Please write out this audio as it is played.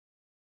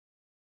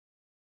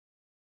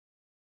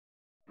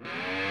Glam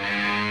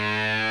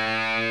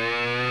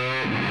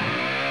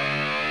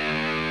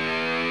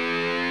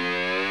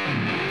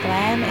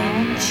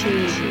and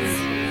Cheese.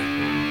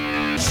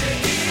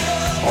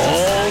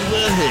 All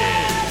the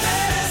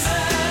hits.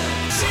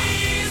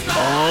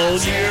 All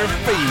your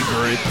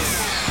favorites.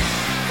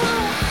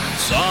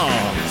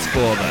 Songs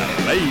for the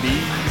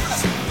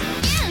ladies.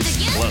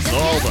 Plus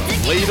all the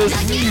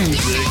latest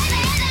music.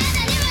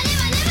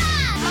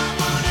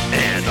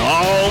 And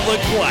all the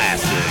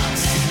classics.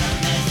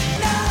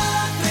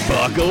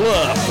 Buckle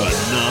up for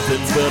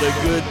nothing but a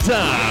good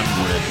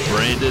time with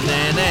Brendan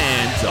and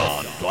Ant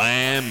on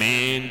Glam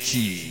and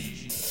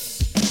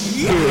Cheese.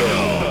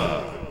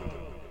 Yeah.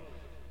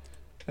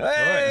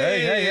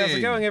 Hey, how's it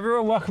going,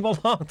 everyone? Welcome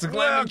along to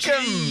Glam and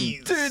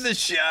Cheese. To the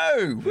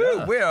show.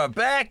 Woo, we are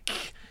back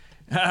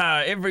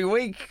every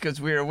week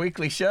because we're a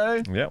weekly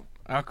show. Yep.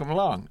 Welcome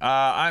along.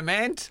 I'm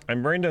Ant,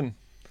 I'm Brendan.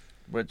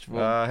 which will,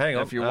 Hang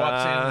on. if you're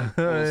watching,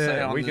 we'll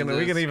say on we can the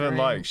even screen.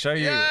 like show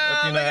you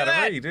if you know how to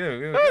read. Yeah,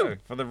 here we go.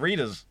 For the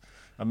readers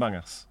among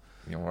us.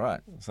 You're right.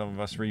 Some of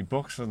us read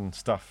books and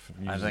stuff.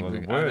 I Use think a lot we,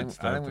 of I words.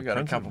 think, I think we've got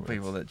a couple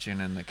people that tune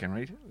in that can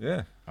read.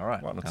 Yeah. All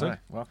right. One or Hello. two.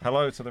 Welcome.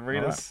 Hello to the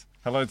readers. right.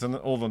 Hello to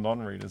all the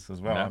non-readers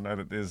as well. Yeah. I know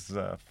that there's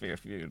a fair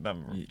few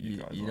number of you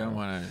guys. You don't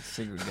want to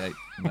segregate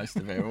most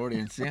of our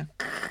audience here.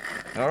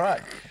 All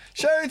right.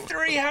 Show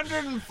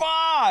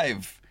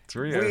 305.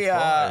 305. We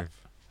are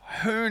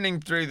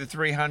hooning through the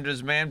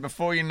 300s, man.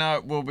 Before you know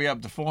it, we'll be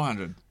up to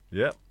 400.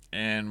 Yep.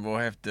 And we'll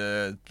have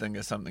to think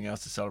of something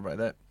else to celebrate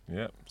that.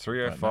 Yep.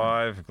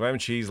 305. Glam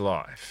Cheese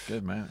Live.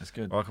 Good, man. That's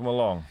good. Welcome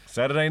along.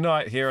 Saturday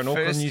night here in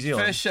Auckland, New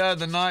Zealand. First show of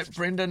the night.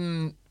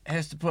 Brendan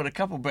has to put a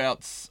couple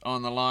bouts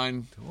on the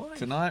line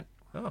tonight.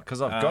 Oh,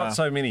 because I've got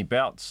so many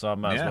bouts, so I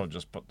might as yeah. well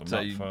just put them So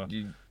up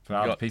for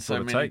other got people so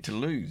to many take. to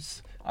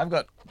lose. I've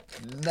got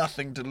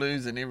nothing to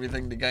lose and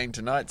everything to gain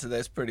tonight, so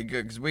that's pretty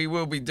good because we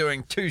will be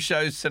doing 2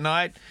 shows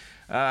tonight.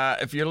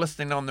 If you're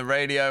listening on the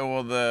radio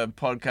or the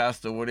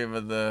podcast or whatever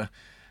the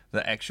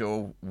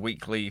actual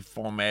weekly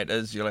format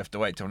is, you'll have to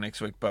wait till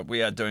next week. But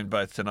we are doing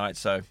both tonight,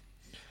 so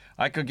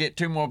I could get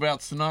 2 more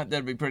bouts tonight.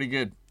 That'd be pretty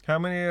good. How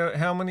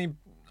many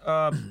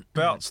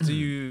bouts do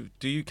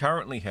you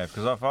currently have?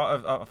 Because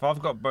if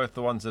I've got both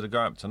the ones that are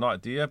going up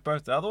tonight, do you have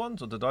both the other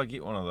ones, or did I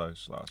get one of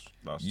those last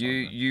time?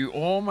 You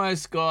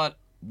almost got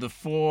the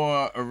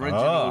 4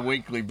 original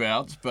weekly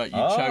bouts, but you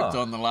choked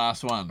on the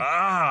last one.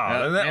 That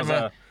was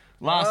remember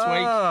last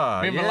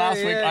week? Remember last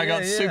week I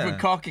got super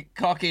cocky.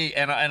 cocky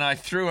and I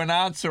threw an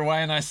answer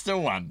away and I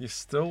still won. You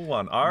still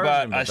won. But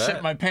remember I that.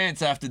 shit my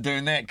pants after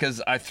doing that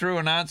because I threw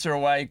an answer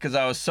away because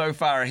I was so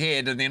far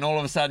ahead, and then all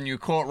of a sudden you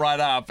caught right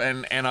up,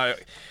 and I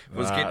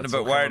was getting a it's bit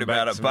all worried coming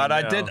about back it. to But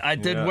me I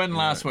did now. win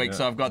last week, Yeah.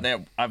 so I've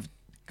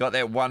got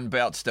that 1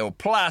 bout still.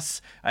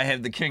 Plus, I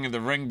have the King of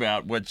the Ring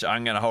bout, which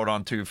I'm going to hold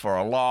on to for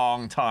a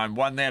long time.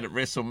 Won that at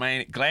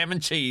WrestleMania, Glam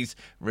and Cheese,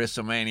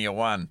 WrestleMania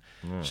 1,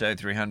 show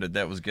 300.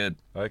 That was good.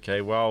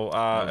 Okay, well,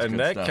 was in good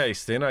that stuff.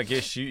 case, then I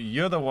guess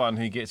you're the one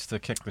who gets to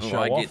kick the show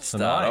I off get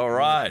started. tonight. All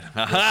right.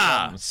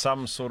 Ha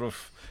Some sort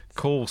of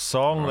cool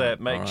song that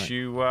makes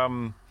you,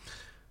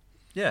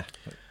 yeah.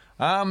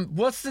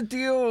 What's the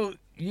deal?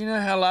 You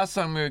know how last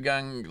time we were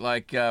going,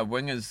 like,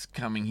 Wingers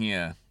coming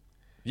here.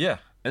 Yeah.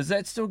 Is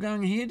that still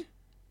going ahead?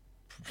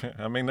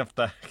 I mean, if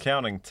they're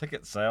counting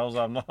ticket sales,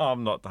 I'm not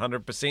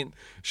 100%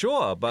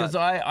 sure, but Because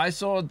I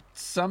saw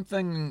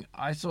something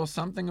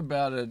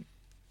about it.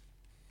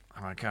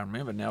 I can't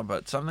remember now,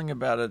 but something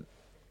about it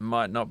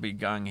might not be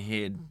going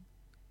ahead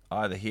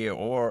either here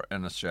or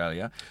in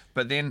Australia.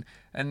 But then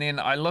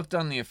I looked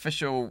on the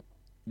official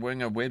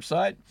Winger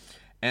website,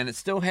 and it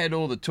still had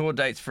all the tour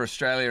dates for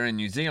Australia and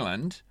New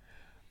Zealand,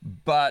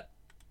 but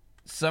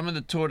some of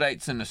the tour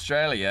dates in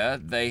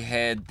Australia, they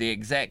had the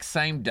exact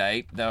same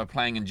date they were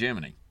playing in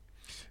Germany.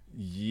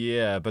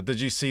 yeah. But did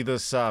you see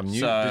this? Did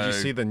you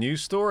see the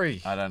news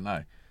story? I don't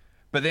know.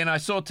 But then I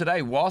saw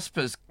today Wasp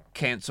has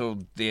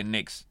cancelled their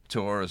next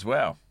tour as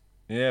well.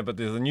 Yeah, but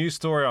there's a news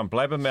story on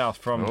Blabbermouth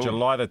from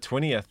July the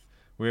 20th,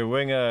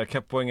 where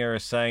Kip Winger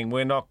is saying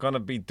we're not going to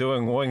be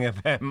doing Winger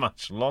that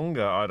much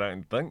longer. I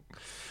don't think.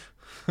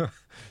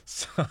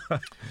 So,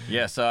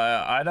 Yeah, so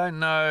I don't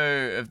know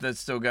if that's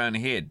still going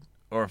ahead,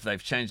 or if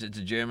they've changed it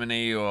to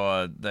Germany,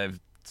 or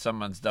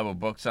someone's double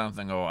booked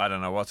something, or I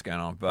don't know what's going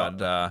on.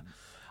 But I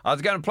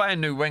was going to play a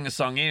new Winger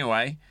song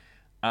anyway,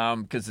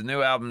 because the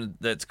new album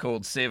that's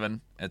called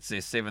 7, it's their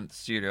 7th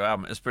studio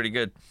album, it's pretty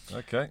good.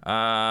 okay. So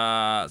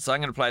I'm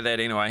going to play that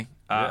anyway.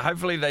 Yeah.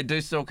 Hopefully they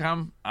do still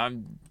come.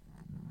 I'd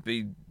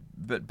be a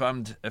bit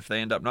bummed if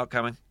they end up not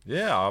coming.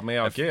 Yeah, I mean,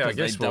 I Because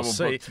guess they we'll double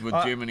see. booked with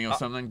Germany or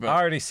something. But I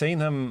already seen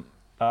him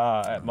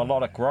at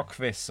Melodic Rock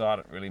Fest, so I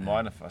don't really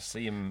mind if I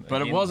see him. But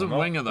it again wasn't or not.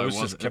 Winger, though, was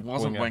was just it? Kip It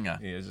wasn't Winger.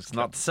 Yeah, just It's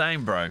not the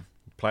same, bro.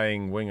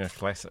 playing Winger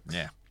classics.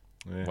 Yeah.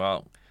 Yeah.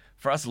 Well,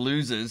 for us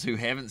losers who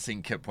haven't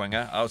seen Kip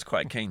Winger, I was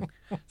quite keen.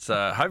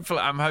 So hopefully,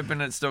 I'm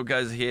hoping it still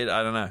goes ahead.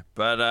 I don't know.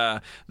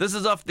 But this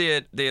is off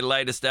their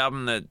latest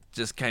album that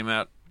just came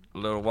out a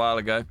little while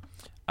ago,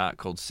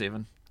 called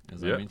 7.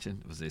 as I Yeah.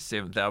 mentioned. It was their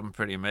 7th album,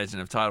 pretty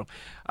imaginative title.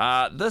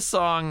 This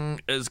song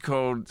is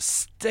called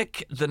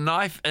Stick the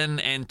Knife In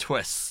and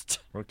Twist.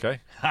 Okay.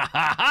 Ha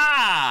ha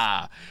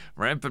ha!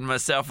 Ramping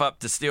myself up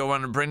to steal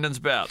one of Brendan's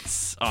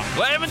belts. On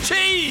Glam and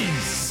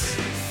Cheese!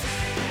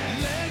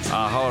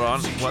 Hold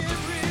on. What the...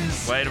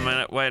 Wait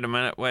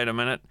a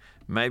minute.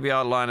 Maybe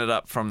I'll line it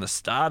up from the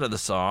start of the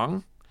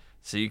song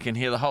so you can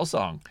hear the whole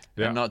song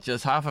Yeah. and not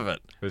just half of it.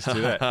 Let's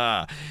do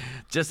that.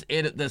 Just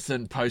edit this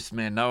in post,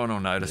 man. No one will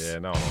notice. Yeah,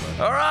 no one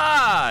will. All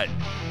right.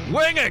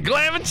 Winger,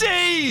 Glam and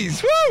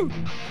Cheese! Woo!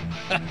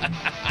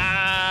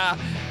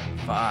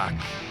 Fuck.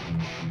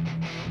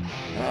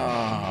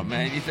 Oh,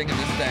 man, you think in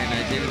this day and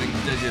age,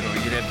 everything's digital.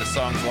 You could have the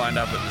songs lined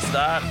up at the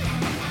start.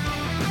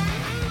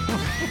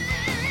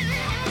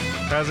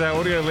 How's our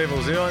audio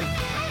levels, Ewan?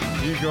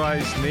 You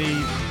guys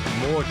need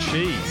more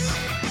cheese,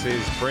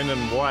 says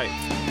Brendan White.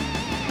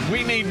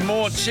 We need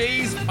more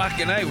cheese.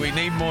 Fucking A, we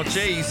need more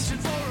cheese.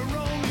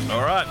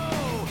 All right.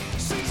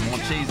 More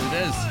cheese it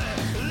is.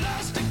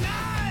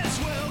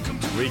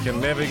 We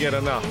can never get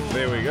enough.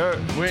 There we go.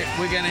 We're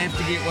going to have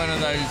to get one of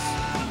those.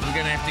 We're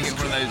going to have to get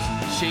one of those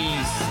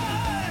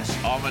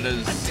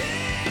cheese-ometers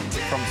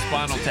from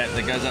Spinal Tap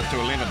that goes up to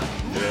 11.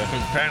 Yeah.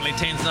 Because apparently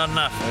 10's not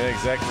enough. Yeah,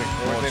 exactly.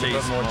 More We need a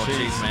cheese, bit more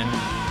cheese, man.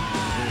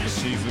 The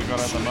cheese we've got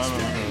at the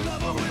moment, we've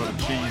got a little bit of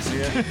cheese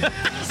here.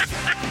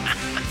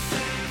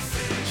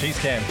 Cheese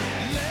can.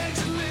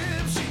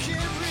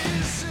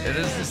 It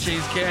is the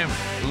cheese cam,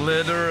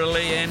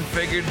 literally and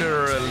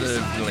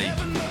figuratively.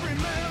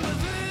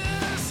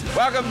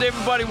 Welcome to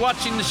everybody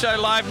watching the show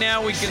live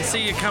now. We can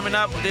see you coming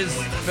up. There's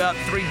about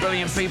 3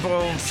 billion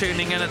people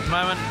tuning in at the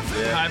moment.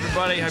 Yeah. Hi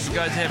everybody, hope you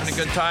guys are having a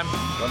good time.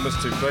 Number's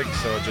too big,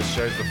 so it just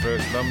shows the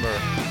first number.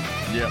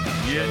 Yep.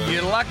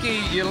 You're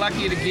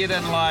lucky to get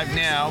in live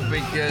now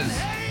because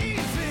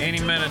any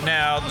minute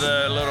now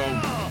the little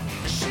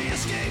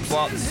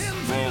bots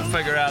will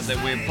figure out that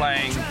we're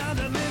playing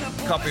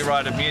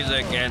copyrighted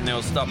music and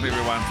they'll stop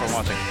everyone from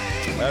watching.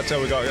 That's how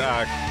we got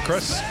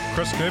Chris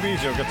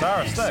Kirby's your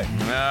guitarist, eh?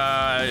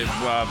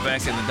 Well,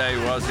 back in the day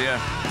was, yeah.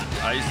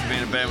 I used to be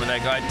in a band with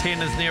that guy.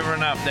 10 is never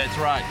enough, that's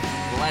right.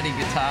 Bloody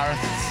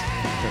guitarists.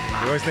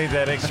 You always need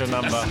that extra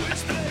number.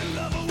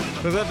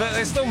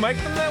 They still make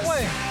them that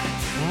way?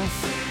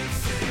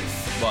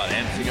 What,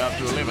 amps to go up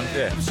to 11?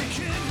 Yeah.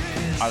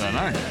 I don't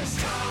know.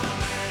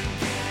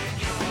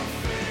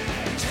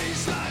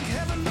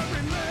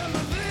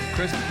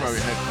 Chris could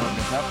probably have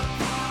this up.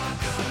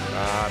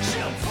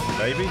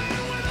 Maybe.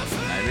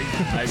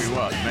 Maybe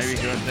what? Maybe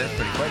good. That's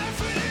pretty quick.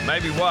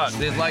 Maybe what?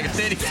 There's like a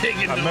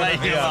 30-second A delay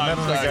minute, here. yeah, a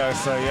minute ago,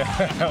 so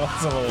yeah, that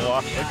was a little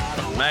while.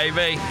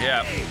 Maybe,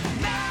 yeah.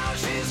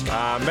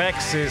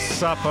 Max says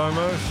sup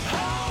homos.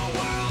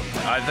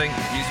 I think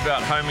you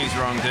spelled homies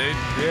wrong, dude.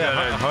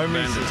 Yeah,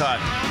 homies is is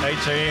tight.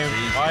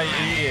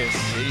 H-A-M-I-E-S.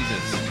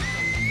 Jesus.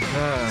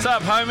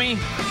 Sup, homie?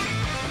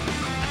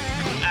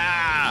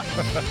 Ah!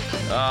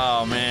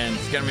 Oh man,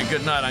 it's gonna be a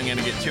good night. I'm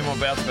gonna get 2 more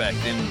bouts back,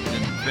 then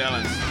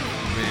balance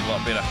will be a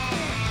lot better.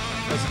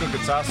 That's a good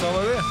guitar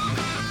solo there.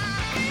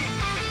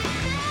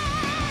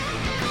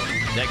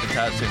 That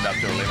guitar's turned up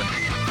to 11.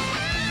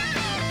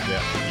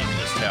 Yeah. You can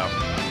just tell.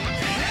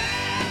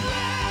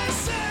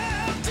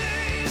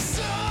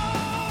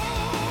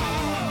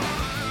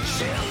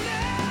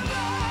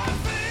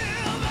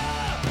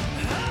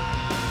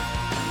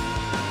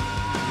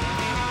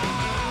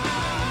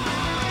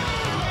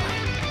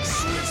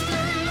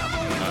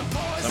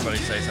 Somebody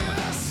say something.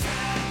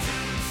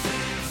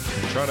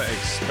 I'm trying to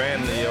expand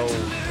the old. Oh,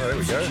 there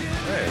we go.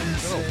 Hey,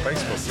 good old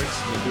Facebook lets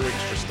you do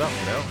extra stuff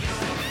now.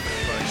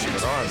 Try and keep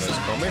an eye on those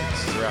comments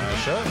throughout the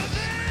show.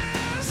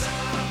 It's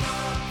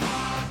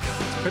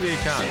a pity you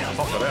can't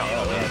pop it out.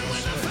 Oh, well.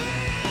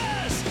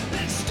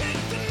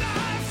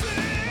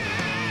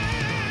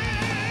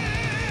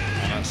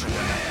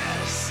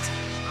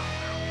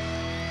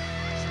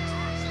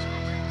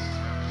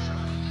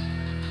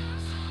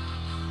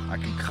 I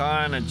can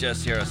kind of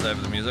just hear us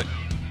over the music.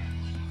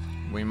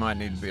 We might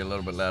need to be a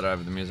little bit louder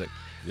over the music.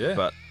 Yeah.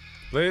 But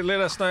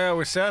Let us know how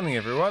we're sounding,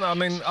 everyone. I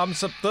mean,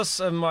 this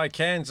and my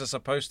cans are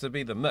supposed to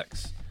be the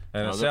mix,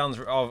 and it sounds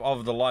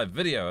of the live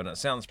video, and it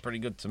sounds pretty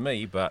good to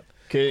me. But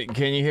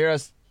can you hear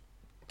us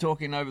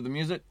talking over the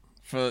music?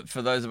 For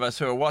those of us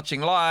who are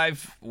watching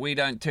live, we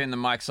don't turn the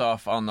mics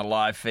off on the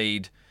live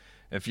feed.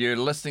 If you're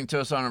listening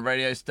to us on a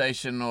radio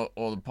station or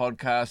the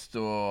podcast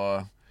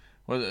or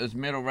what is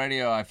Metal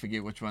Radio? I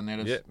forget which one that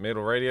is. yeah,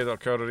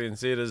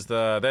 metalradio.co.nz is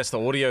that's the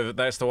audio.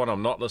 That's the one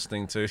I'm not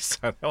listening to. So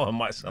that one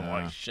might sound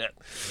like shit.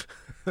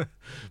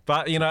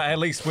 But at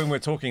least when we're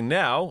talking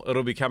now,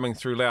 it'll be coming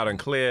through loud and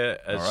clear.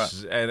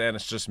 It's, and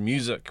it's just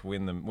music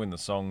when the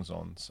song's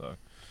on. So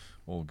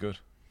all good.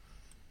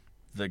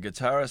 The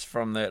guitarist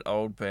from that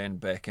old band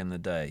back in the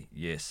day.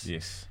 Yes.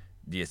 Yes.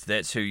 Yes,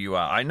 that's who you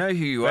are. I know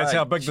who you are. That's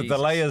how big the Jesus.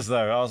 delay is,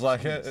 though. I was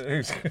like,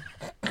 "Who's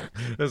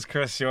is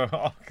Chris your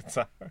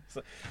guitar?"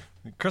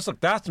 Chris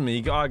looked after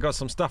me. I got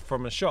some stuff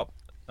from his shop.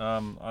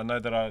 I know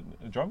that a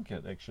drum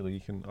kit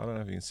actually. I don't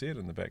know if you can see it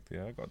in the back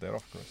there. I got that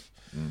off Chris.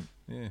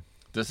 Yeah.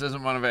 This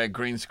isn't one of our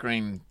green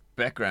screen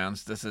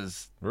backgrounds. This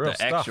is Real the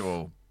stuff.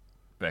 actual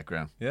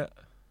background, Yeah.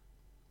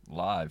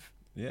 live.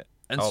 Yeah.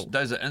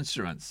 Those are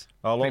instruments.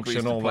 I'll People used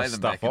auction to all play this them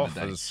stuff back in the off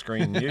day. as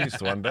screen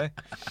used one day.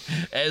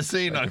 As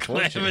seen on a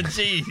Clam fortune. and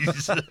Cheese.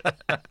 This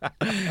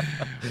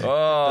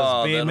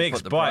Oh, that'll BMX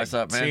put the bike, price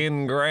up, man.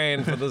 10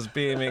 grand for this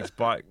BMX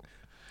bike.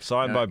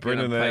 Signed by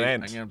Brendan and I'm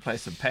Ant. going to play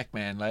some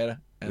Pac-Man later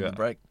in Yeah. the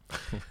break.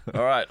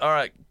 All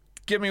right.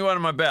 Give me one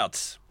of my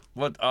bouts.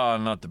 What? Oh,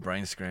 not the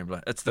Brain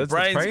Scrambler. It's the That's the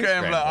Brain Brain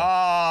Scrambler.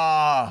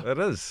 Scrambler. Oh, It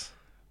is.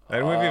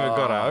 And we've even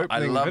got our I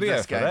opening love video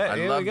this for game. that. I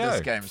Here love we go.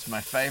 this game. It's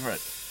my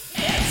favorite.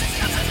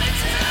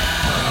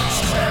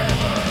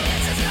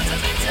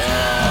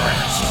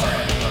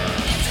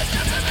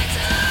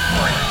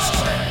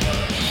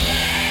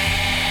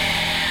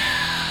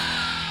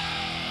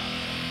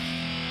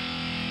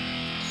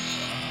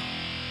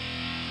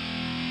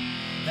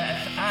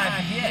 That's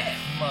IBX,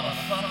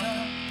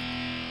 motherfucker.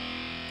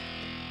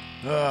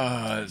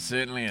 Oh, it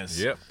certainly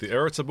is. Yep, the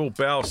irritable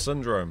bowel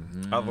syndrome,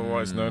 Mm.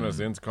 otherwise known as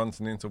the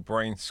intercontinental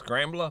brain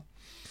scrambler.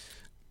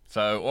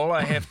 So all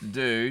I have to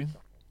do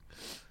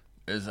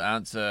is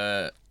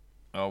answer.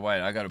 Oh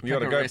wait, I got to pick You got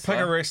to a go wrestler.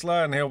 pick a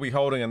wrestler, and he'll be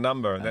holding a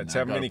number, and that's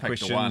I've how gotta many pick the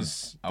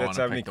questions. one. I That's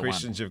wanna how many pick the one.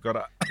 questions you've got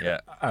to Yeah.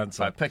 If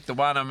answer. I pick the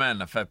one, I'm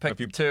in. If I pick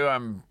you- two,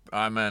 I'm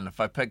in. If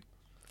I pick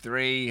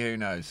three, who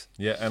knows?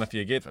 Yeah, and if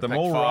you get them pick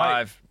all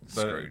five, right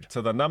screwed.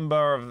 to the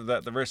number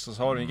that the wrestler's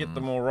holding, you get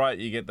them all right,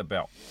 you get the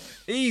belt.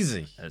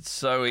 Easy. It's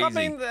so easy. I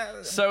mean,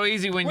 so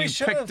easy when we you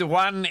should pick have- the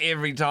one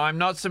every time,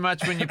 not so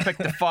much when you pick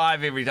the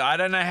five every time. I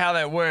don't know how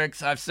that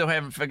works. I still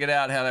haven't figured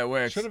out how that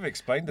works. should have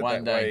explained it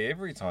One that day. way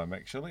every time.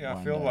 Actually, I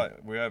One feel day. like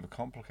we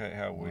overcomplicate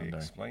how we day.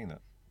 explain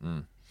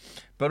it.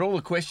 But all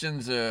the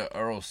questions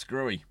are all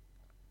screwy.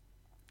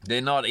 They're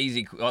not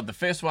easy. Oh, the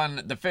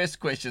first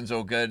question's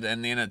all good,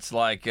 and then it's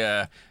like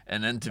an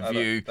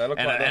interview they look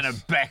and, like and a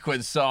this.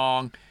 backwards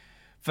song.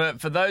 For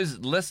those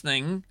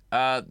listening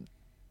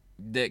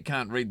that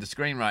can't read the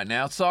screen right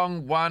now,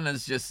 song 1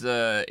 is just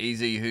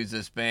easy. Who's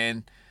this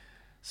band?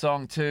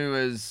 Song 2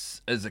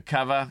 is a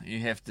cover. You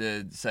have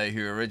to say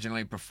who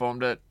originally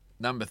performed it.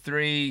 Number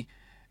 3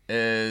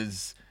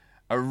 is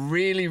a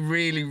really,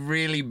 really,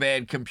 really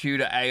bad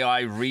computer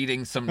AI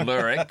reading some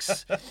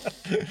lyrics,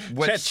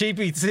 which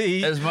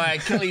ChatGPT. is my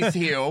Achilles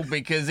heel,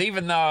 because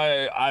even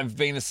though I've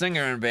been a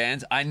singer in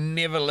bands, I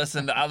never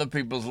listen to other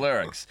people's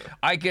lyrics.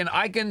 I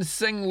can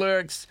sing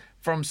lyrics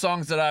from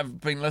songs that I've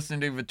been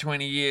listening to for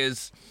 20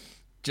 years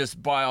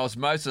just by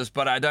osmosis,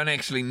 but I don't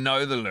actually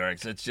know the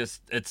lyrics.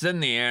 It's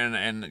in the air,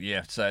 and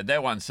yeah, so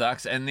that one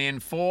sucks. And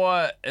then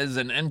 4 is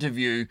an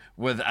interview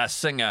with a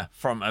singer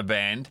from a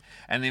band,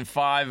 and then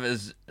 5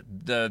 is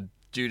the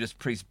Judas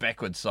Priest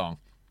backwards song.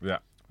 Yeah.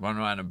 One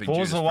would be Four's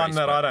Judas the one Priest,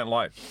 that but- I don't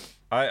like.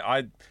 I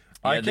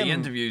Yeah, the can,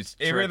 interview's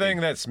everything tricky.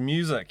 that's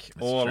music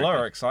or tricky.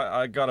 lyrics,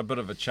 I got a bit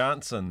of a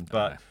chance in,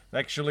 but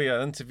actually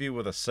an interview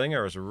with a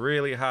singer is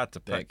really hard to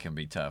That pick. can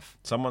be tough.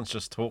 Someone's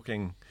just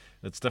talking;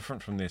 it's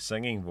different from their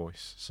singing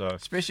voice. So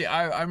Especially,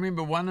 I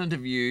remember one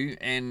interview,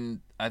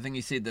 and I think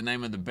he said the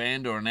name of the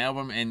band or an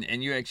album,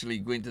 and you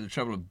actually went to the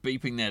trouble of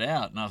beeping that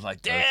out. And I was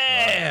like,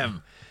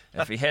 damn!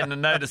 If he hadn't have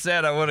noticed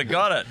that, I would have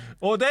got it.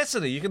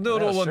 Audacity, you can do it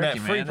That was all in that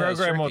tricky, free man. That was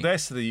program. tricky.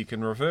 Audacity, you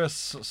can reverse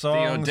songs. The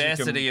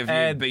audacity you of can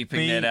you add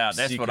beeping that out. beeps,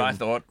 That's you what I can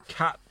thought.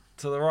 Cut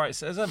to the right.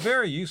 It's a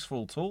very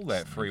useful tool,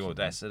 that free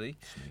Audacity,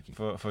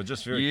 for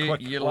just very quick.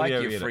 You like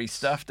audio your free edits.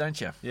 stuff,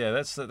 don't you? Yeah,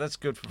 that's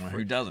good for Who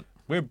free. doesn't?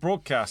 We're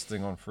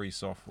broadcasting on free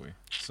software,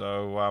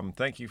 so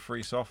thank you,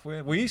 free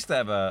software. We used to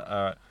have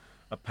a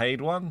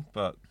paid one,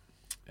 but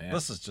Yeah.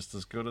 this is just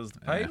as good as the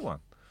paid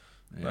one.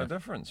 No Yeah.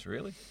 difference,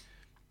 really.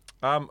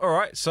 All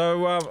right,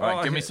 so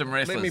right, give me some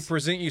Let me wrestlers.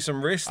 present you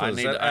some wrestlers,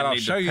 and I I'll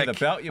need show to you the pick-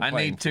 belt you're I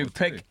playing need to for,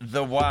 pick too.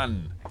 the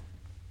one.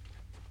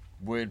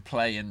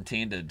 Wordplay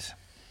intended.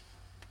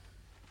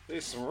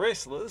 There's some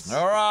wrestlers.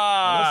 All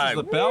right. This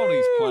is the belt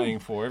he's Woo! playing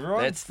for,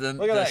 everyone. That's the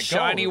Look at that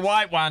shiny gold.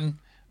 white one.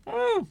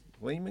 Woo!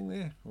 Gleaming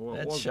there. Well, it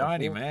That's was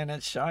shiny, before. man.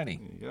 That's shiny.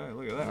 There you go,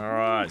 look at that. All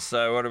right,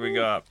 so what do we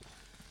got?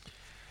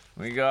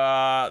 We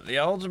got the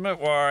Ultimate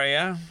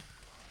Warrior,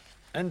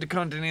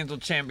 Intercontinental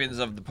Champions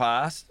of the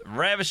past,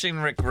 Ravishing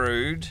Rick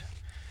Rude,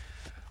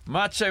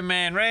 Macho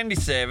Man Randy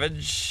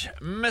Savage,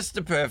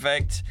 Mr.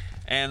 Perfect,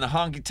 and the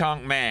Honky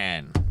Tonk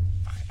Man.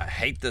 I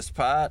hate this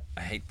part.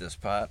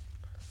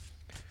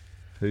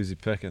 Who's he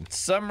picking?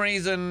 Some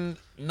reason,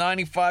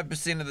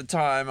 95% of the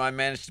time, I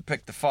managed to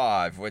pick the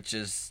 5, which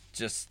is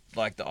just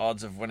like the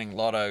odds of winning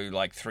Lotto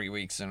like 3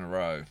 weeks in a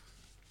row.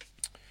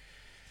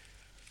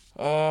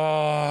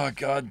 Oh,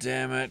 god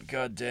damn it.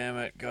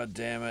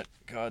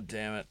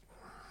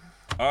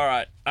 All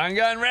right, I'm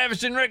going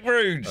Ravishing Rick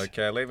Rude.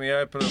 Okay, let me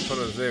open it. Put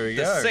it. There we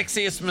The go.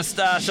 sexiest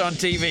moustache on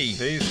TV.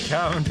 He's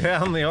coming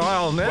down the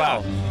aisle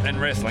now. Well, in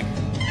wrestling.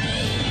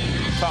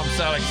 Tom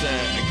Selleck's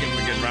giving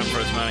him a good run for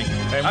his money.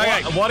 And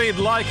Okay. what he'd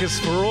like is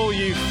for all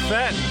you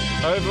fat,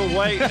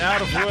 overweight,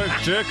 out of work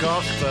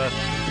jerk-offs to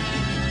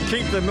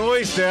keep the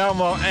noise down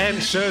while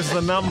Ant shows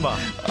the number.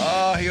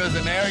 Oh, he was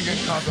an arrogant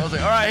cock. All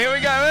right, here we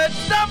go.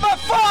 It's number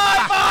 5.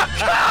 Oh,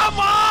 come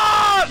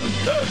on!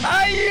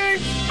 Are you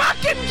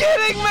fucking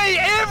kidding me?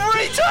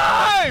 Every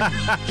time!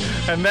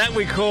 And that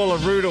we call a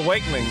rude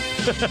awakening.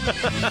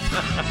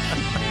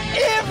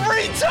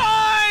 Every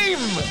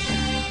time!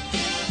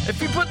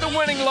 If you put the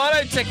winning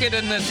lotto ticket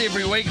in this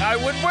every week, I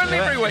would win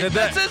every week. Did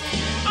that. This is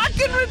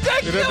fucking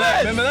ridiculous!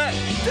 Remember that?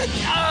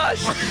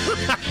 Gosh!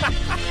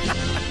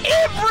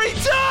 Every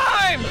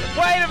time!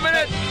 Wait a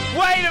minute!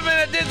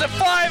 There's a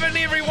 5 in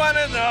every one.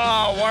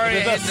 Oh,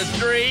 Warrior had the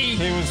 3.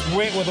 He was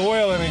wet with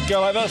oil and he'd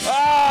go like this.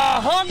 Oh,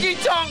 Honky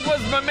Tonk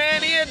was my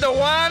man. He had the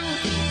 1.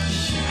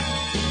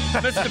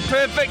 Mr.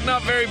 Perfect,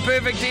 not very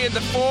perfect. He had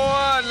the 4,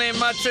 and then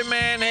Macho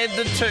Man had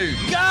the 2.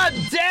 God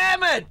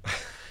damn it!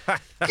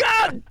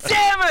 God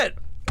damn it!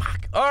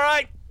 Fuck. All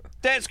right,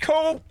 that's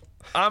cool.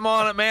 I'm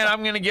on it, man.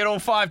 I'm going to get all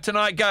 5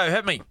 tonight. Go,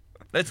 hit me.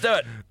 Let's do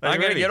it. I'm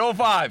going to get all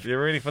 5.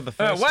 You're ready for the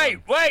first wait.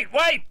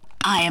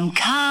 I am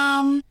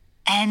calm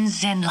and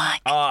zen-like.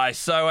 Oh, I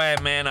so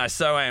am, man. I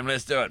so am.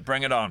 Let's do it.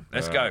 Bring it on.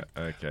 Let's go.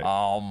 Okay.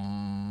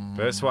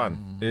 First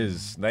one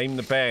is name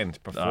the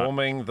band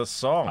performing the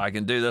song. I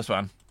can do this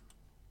one.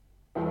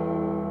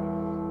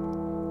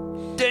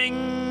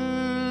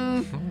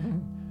 Ding!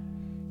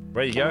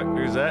 Where you go?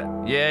 Who's that?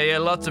 Yeah.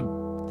 Lots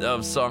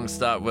of songs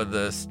start with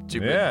the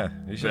stupid. Yeah,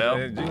 you should. bell.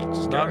 You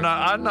just go.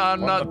 I'm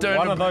not doing.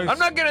 one of those- I'm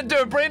not going to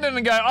do a Brendan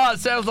and go. Oh, it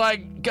sounds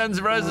like Guns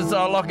N' Roses. So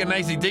I'll lock in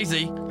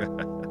AC/DC.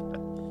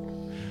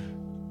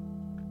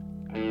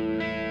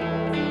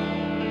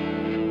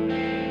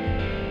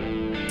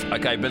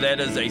 Okay, but that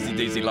is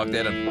AC/DC. Lock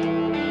that in.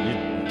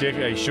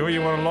 Are you sure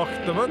you want to lock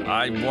them in?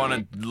 I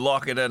want to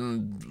lock it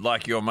in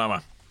like your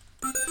mama.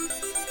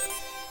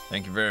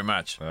 Thank you very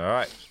much. All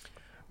right.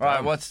 All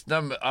right, what's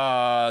number?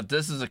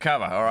 This is a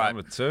cover. All right,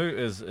 Number 2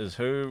 is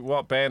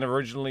what band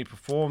originally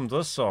performed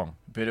this song?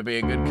 better be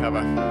a good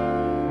cover.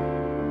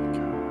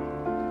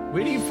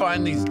 Where do you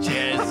find these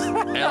jazz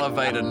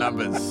elevator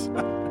numbers?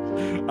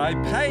 I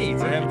pay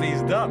to have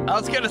these done. I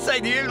was going to say,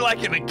 do you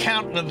like an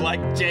account with like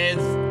jazz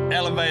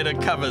elevator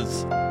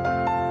covers?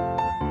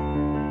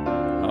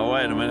 Oh,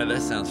 wait a minute,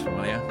 that sounds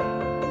familiar.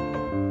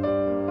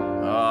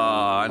 Oh,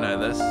 I know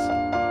this.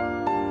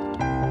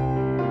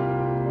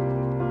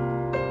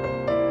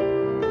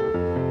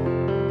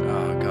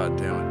 Oh, God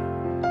damn it.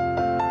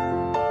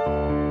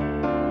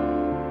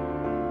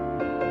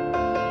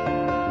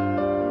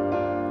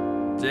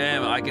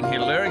 Damn, I can hear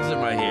lyrics in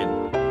my head.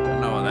 I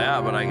don't know what they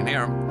are, but I can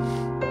hear them.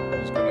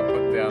 I'm just going to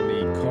put down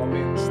the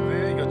comments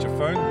there. You got your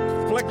phone?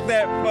 Flick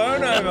that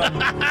phone over.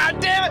 Ah,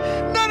 damn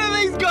it! None of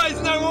these guys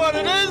know what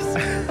it is!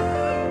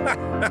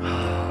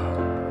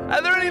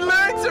 Are there any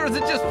lyrics or is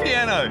it just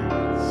piano?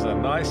 It's a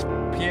nice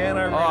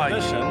piano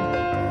rendition.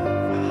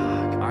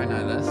 Fuck, I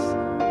know this.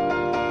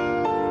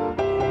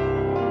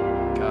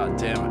 God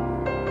damn it.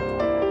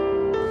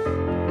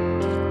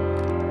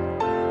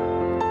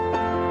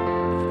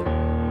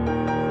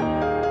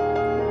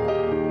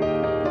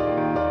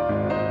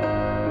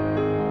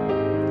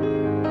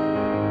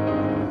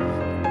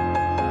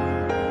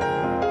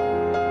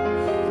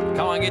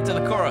 Come on, get to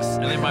the chorus,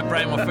 and then my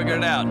brain will figure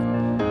it out.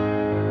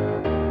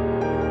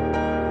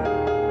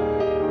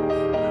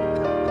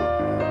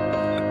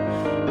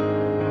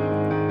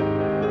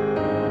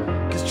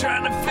 Cause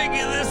trying to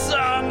figure this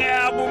song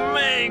out will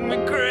make me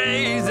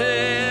crazy.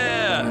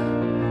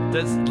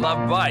 That's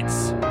Love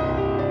Bites.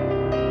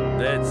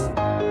 That's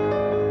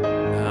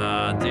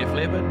Def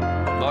Leppard.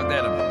 Lock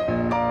that in.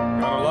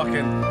 You want to lock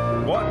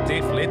in what?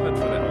 Def Leppard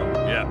for that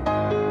one? Yeah.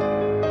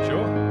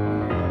 Sure.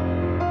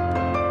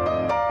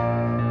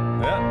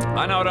 Yeah.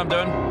 I know what I'm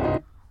doing.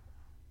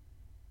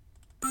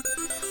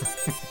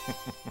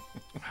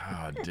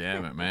 Oh,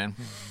 damn it, man.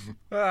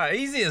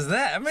 Easy as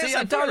that. I mean, See,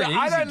 I told you,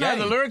 I don't know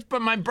the lyrics,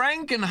 but my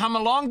brain can hum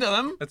along to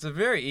them. It's a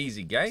very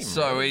easy game.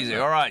 So man. easy.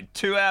 All right,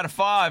 2 out of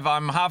 5.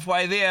 I'm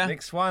halfway there.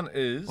 Next one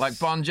is Like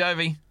Bon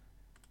Jovi.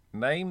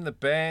 name the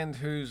band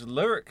whose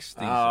lyrics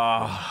these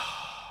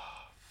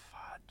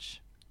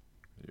Fudge.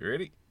 You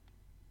ready?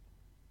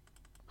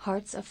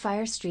 Hearts of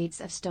fire, streets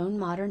of stone,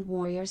 modern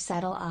warriors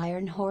saddle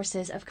iron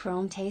horses of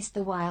chrome, taste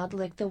the wild,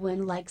 lick the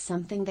wind like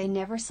something they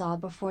never saw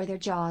before, their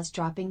jaws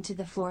dropping to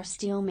the floor,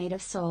 steel made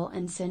of soul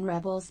and sin,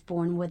 rebels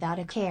born without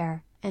a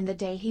care. And the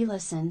day he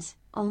listens,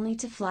 only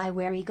to fly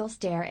where eagles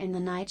dare. In the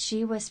night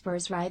she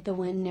whispers, ride the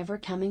wind, never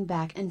coming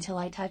back until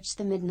I touch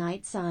the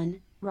midnight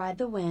sun. Ride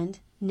the wind,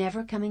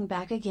 never coming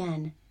back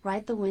again.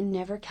 Ride the wind,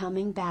 never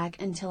coming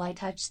back until I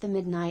touch the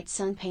midnight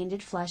sun.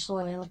 Painted flesh,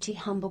 loyalty,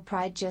 humble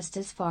pride, just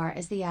as far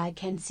as the eye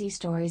can see.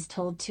 Stories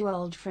told to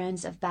old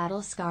friends of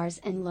battle scars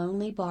and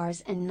lonely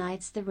bars and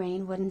nights the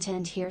rain wouldn't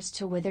end. Here's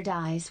to withered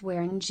eyes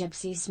wearing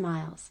gypsy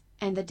smiles.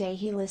 And the day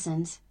he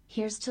listens,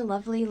 here's to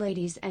lovely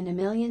ladies and a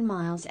million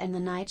miles. And the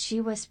night she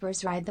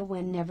whispers, ride the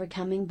wind, never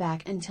coming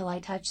back until I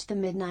touch the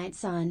midnight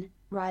sun.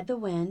 Ride the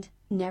wind,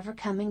 never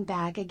coming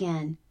back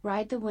again.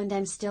 Ride the wind,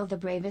 I'm still the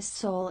bravest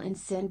soul in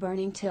sin,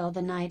 burning till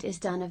the night is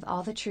done. Of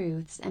all the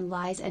truths and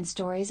lies and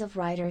stories of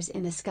riders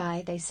in the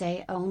sky, they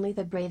say only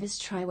the bravest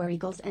try where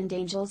eagles and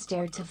angels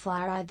dare to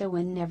fly. Ride the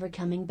wind, never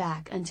coming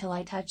back until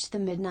I touch the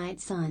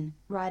midnight sun.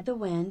 Ride the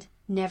wind,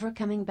 never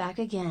coming back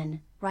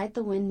again. Ride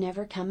the wind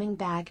never coming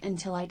back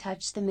until I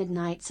touch the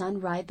midnight sun.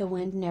 Ride the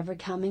wind never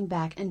coming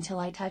back until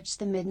I touch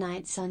the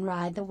midnight sun.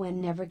 Ride the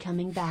wind never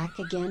coming back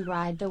again.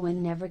 Ride the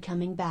wind never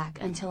coming back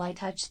until I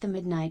touch the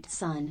midnight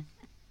sun.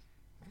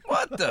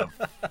 What the?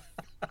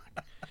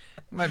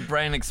 My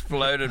brain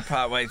exploded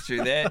partway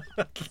through that.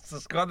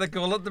 That's why they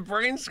call it the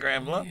brain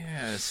scrambler.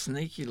 Yeah,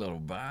 sneaky little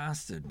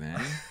bastard,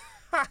 man.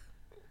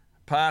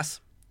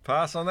 Pass.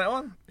 Pass on that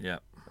one? Yeah.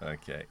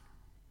 Okay.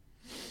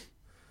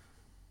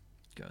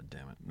 God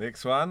damn it.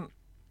 Next one.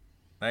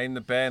 Name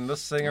the band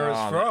this singer is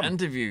The from.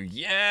 interview.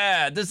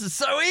 Yeah, this is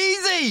so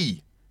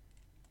easy.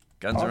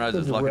 Guns N' Roses,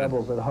 Officers are lock it in.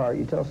 rebels at heart.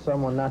 You tell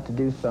someone not to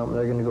do something,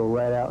 they're going to go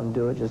right out and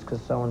do it just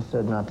because someone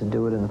said not to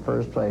do it in the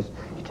first place.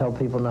 You tell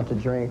people not to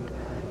drink,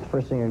 the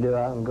first thing you do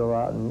out and go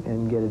out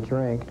and get a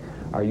drink.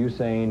 Are you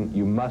saying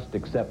you must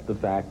accept the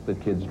fact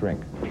that kids drink?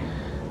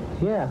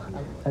 Yeah,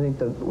 I think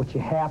that what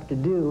you have to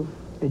do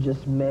is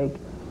just make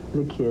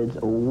the kids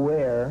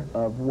aware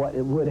of what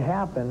it would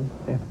happen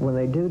when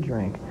they do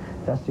drink.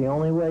 That's the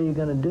only way you're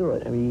going to do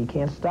it. I mean, you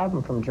can't stop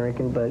them from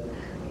drinking, but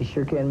you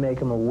sure can make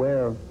them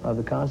aware of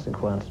the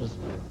consequences.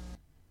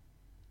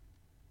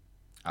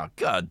 Oh,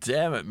 God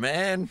damn it,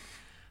 man.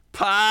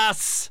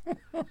 Pass.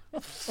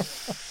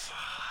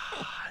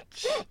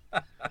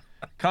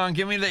 Come on,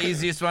 give me the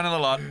easiest one of the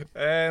lot.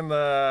 And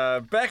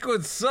the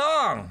backwards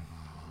song.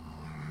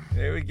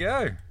 Here we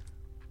go.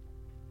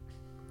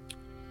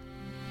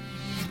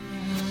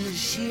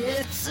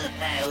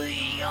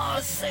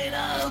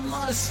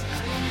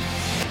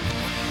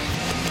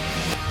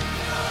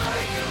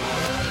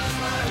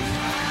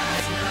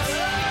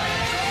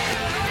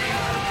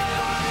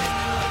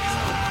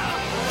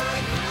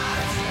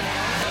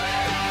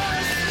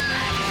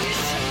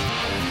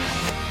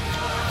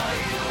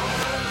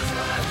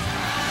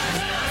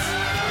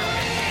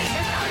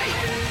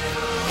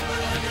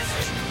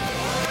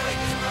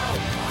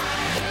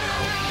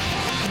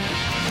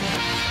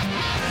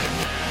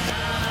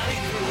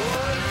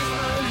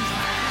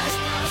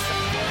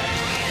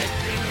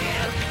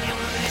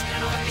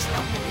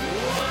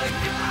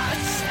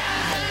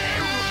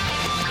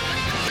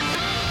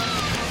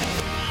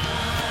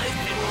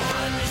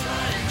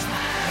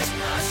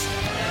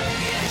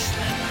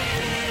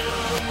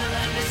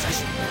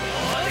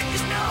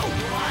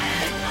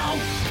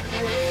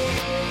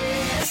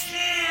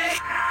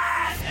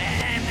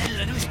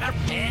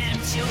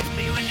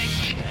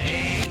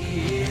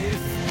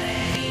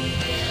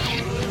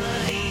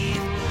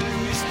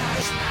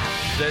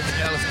 That's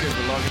Alice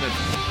Cooper, lock it in.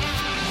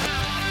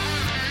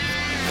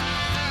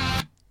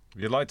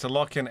 You'd like to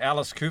lock in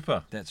Alice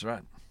Cooper. That's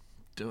right.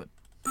 Do it.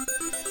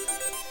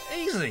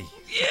 Easy.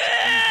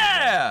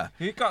 Yeah!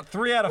 You got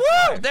 3 out of Woo!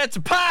 5. That's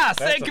a pass.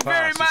 That's Thank a you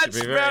very pass. You should much.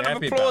 be very Round of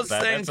happy applause.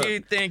 about that. Thank That's a you.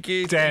 Thank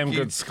you. Damn thank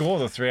you. good score,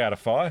 the 3 out of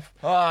 5.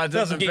 Oh, I didn't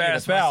Doesn't get you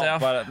embarrass the belt,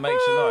 myself. but it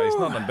makes you know. It's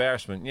not Woo! an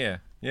embarrassment. Yeah,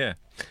 yeah.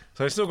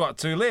 So we've still got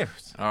 2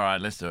 left. All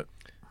right, let's do it.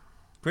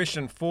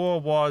 Question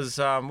 4 was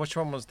which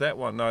one was that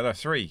one? No,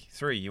 3.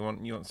 3. You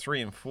want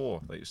 3 and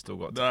 4 that you still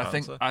got to I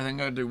think answer.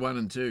 I'll do 1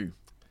 and 2.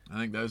 I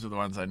think those are the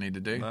ones I need to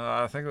do. No,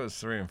 I think it was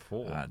 3 and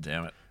 4. Ah,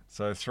 damn it.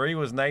 So 3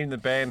 was name the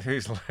band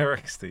whose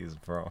lyrics these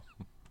from.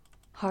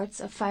 Hearts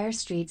of fire,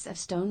 streets of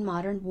stone,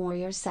 modern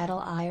warriors saddle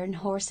iron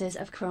horses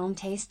of chrome,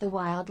 taste the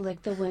wild,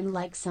 lick the wind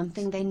like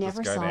something they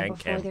never go to saw Ant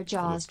before, Camp their for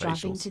jaws the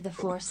dropping facials. to the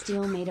floor,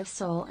 steel made of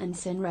soul and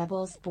sin,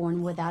 rebels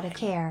born without a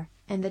care.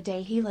 And the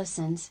day he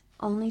listens,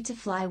 only to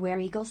fly where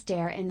eagles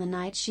dare. In the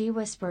night she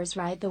whispers,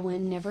 ride the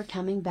wind never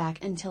coming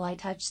back until I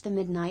touch the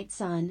midnight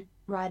sun.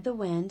 Ride the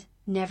wind,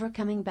 never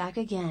coming back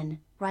again.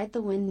 Ride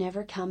the wind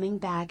never coming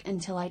back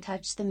until I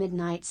touch the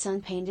midnight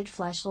sun. Painted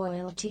flesh,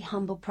 loyalty,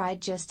 humble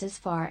pride, just as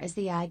far as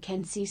the eye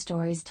can see.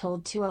 Stories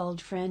told to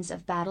old friends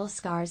of battle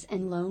scars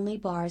and lonely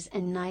bars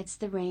and nights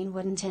the rain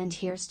wouldn't end.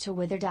 Here's to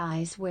withered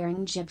eyes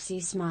wearing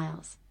gypsy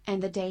smiles.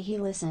 And the day he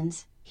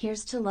listens,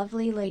 here's to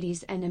lovely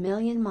ladies and a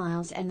million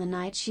miles. And the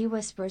night she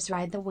whispers,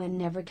 ride the wind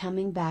never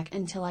coming back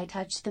until I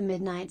touch the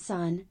midnight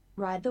sun.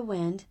 Ride the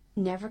wind,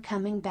 never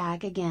coming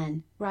back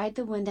again. Ride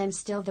the wind, I'm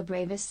still the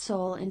bravest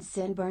soul in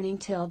sin, burning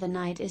till the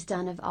night is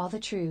done. Of all the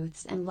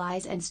truths and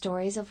lies and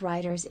stories of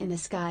riders in the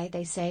sky,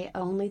 they say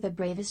only the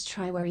bravest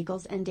try where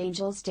eagles and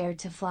angels dare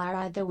to fly.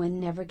 Ride the wind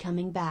never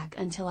coming back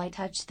until I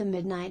touch the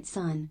midnight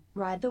sun.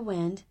 Ride the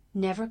wind,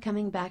 never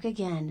coming back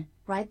again.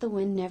 Ride the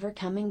wind never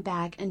coming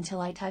back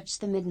until I touch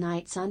the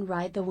midnight sun.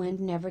 Ride the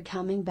wind never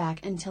coming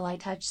back until I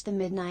touch the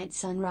midnight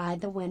sun. Ride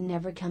the wind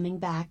never coming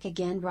back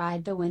again.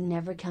 Ride the wind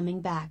never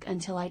coming back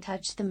until I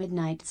touch the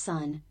midnight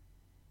sun.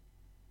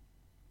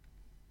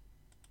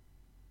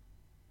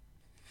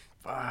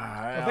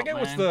 I think it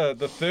was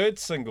the third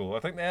single. I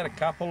think they had a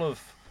couple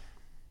of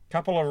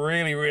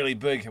really, really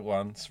big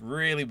ones,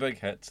 really big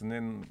hits, and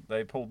then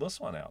they pulled this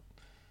one out.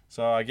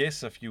 So I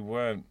guess if you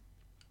weren't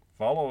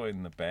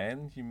following the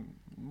band, you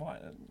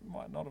might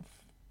not have.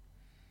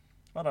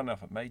 I don't know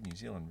if it made New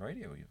Zealand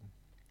radio even.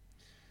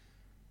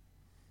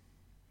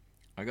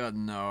 I got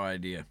no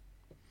idea.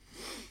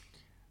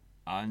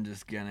 I'm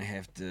just gonna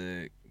have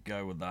to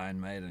go with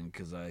Iron Maiden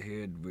because I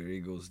heard Where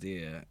Eagles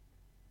Dare,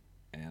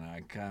 and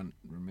I can't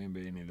remember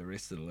any of the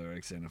rest of the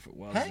lyrics. And if it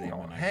was Hang them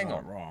on, and I hang got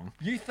on. it wrong,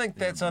 You think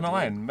then that's I'm an dead.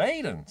 Iron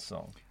Maiden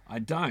song? I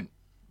don't.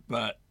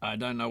 But I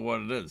don't know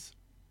what it is.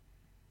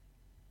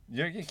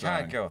 You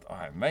can't go with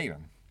Iron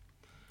Maiden.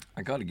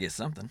 I got to get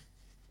something.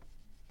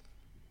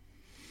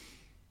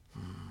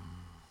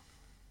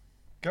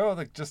 Go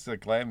with just a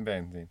glam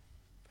band then.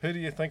 Who do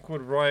you think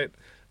would write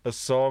a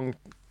song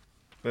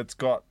that's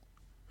got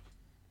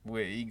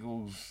Where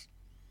Eagles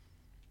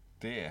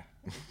Dare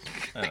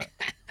in it?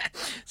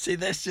 See,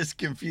 that's just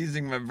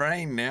confusing my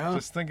brain now.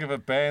 Just think of a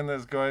band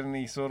that's got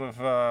any sort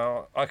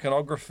of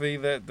iconography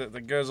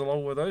that goes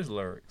along with those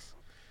lyrics.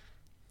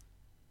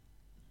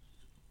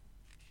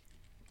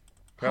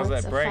 How's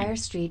Hearts that of brain? fire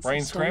streets Brain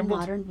of stone scrambled?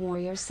 modern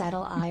warriors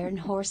saddle iron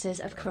horses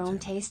of chrome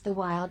taste the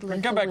wild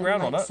lick come the back wind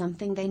round on like it.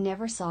 something they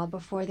never saw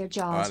before their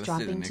jaws let's do the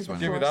dropping next to the one.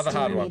 Give me floor the other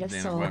hard steel one. made of Then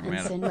it soul won't and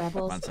matter. sin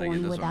rebels Once I get born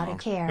this one without a wrong.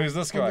 care. Who's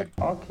this And guy?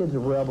 the All kids are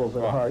rebels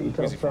at heart. You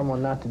tell who's he from?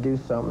 someone not to do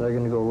something, they're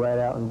going to go right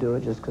out and do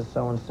it just because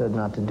someone said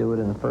not to do it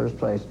in the first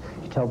place.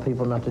 You tell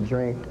people not to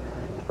drink,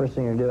 the first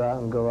thing you do out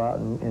and go out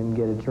and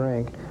get a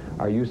drink.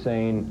 Are you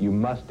saying you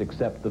must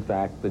accept the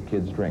fact that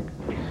kids drink?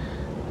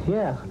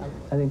 Yeah,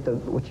 I think that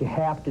what you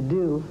have to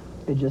do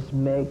is just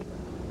make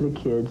the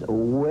kids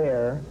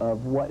aware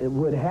of what it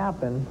would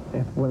happen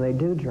when they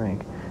do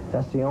drink.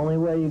 That's the only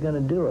way you're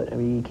going to do it. I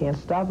mean, you can't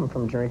stop them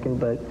from drinking,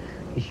 but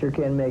you sure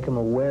can make them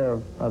aware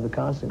of the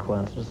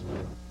consequences.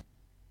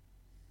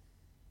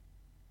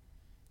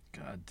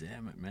 God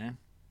damn it, man.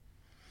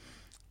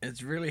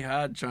 It's really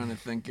hard trying to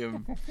think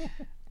of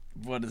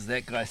what does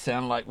that guy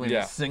sound like when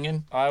Yeah. he's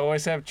singing. I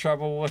always have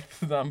trouble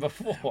with number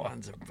 4.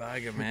 One's a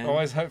bugger, man. I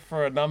always hope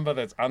for a number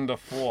that's under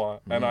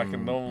 4, and I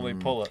can normally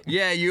pull it.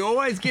 Yeah, you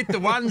always get the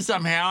 1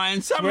 somehow,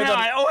 and somehow Whether-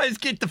 I always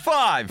get the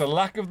 5. The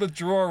luck of the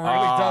draw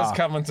really does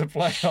come into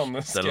play on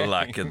this The game.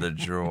 luck of the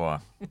draw.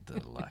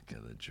 The luck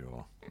of the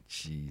draw.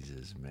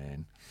 Jesus,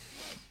 man.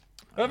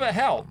 If it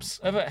helps,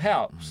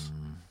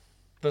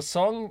 the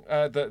song,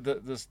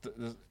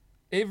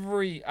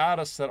 every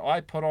artist that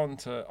I put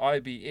onto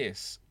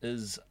IBS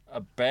is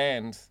a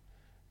band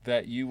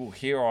that you will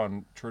hear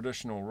on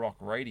traditional rock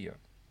radio.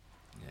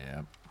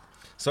 Yeah.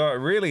 So it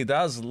really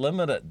does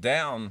limit it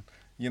down.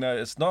 You know,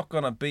 it's not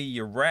going to be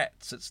your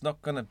Rats. It's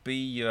not going to be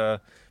your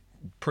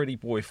Pretty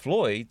Boy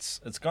Floyds.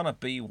 It's going to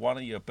be one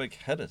of your big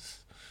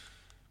hitters.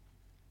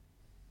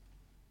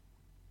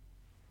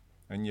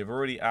 And you've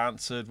already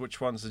answered. Which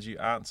ones did you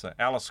answer?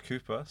 Alice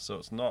Cooper. So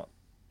it's not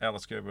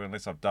Alice Cooper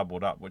unless I've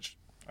doubled up, which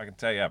I can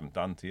tell you I haven't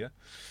done to you.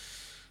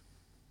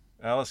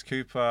 Alice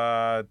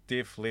Cooper,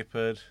 Def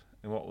Leppard,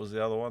 and what was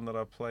the other one that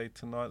I played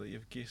tonight that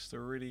you've guessed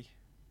already?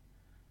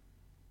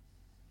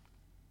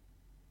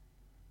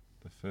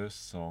 The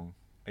first song,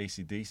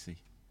 AC/DC.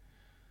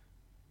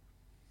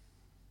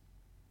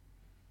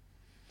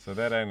 So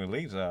that only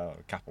leaves a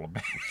couple of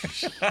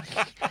bands.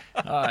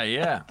 Oh,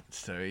 yeah. It's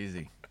so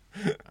easy.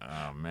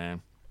 Oh,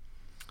 man.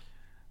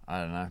 I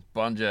don't know.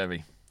 Bon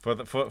Jovi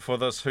For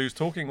this Who's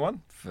Talking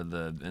one? for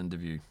the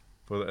interview.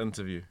 For the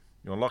interview.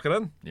 You want to lock it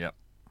in? Yep.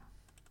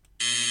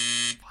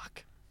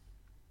 Fuck.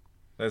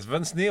 There's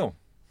Vince Neil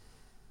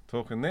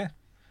talking there.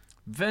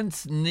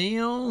 Vince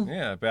Neil?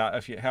 Yeah, about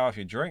if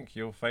you drink,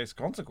 you'll face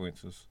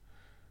consequences.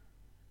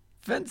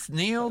 Vince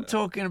Neil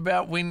talking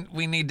about when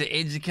we need to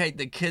educate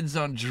the kids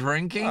on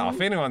drinking? Well, if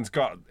anyone's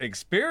got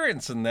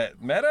experience in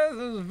that matter,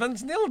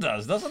 Vince Neil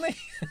does, doesn't he?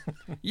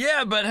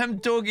 Yeah, but him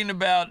talking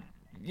about,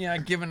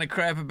 giving a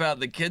crap about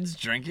the kids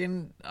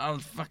drinking,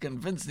 fucking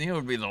Vince Neil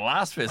would be the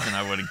last person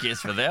I would have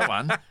guessed for that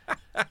one.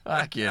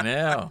 Fucking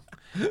hell.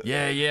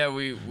 Yeah,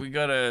 we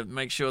got to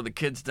make sure the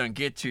kids don't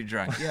get too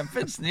drunk. Yeah,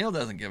 Vince Neil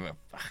doesn't give a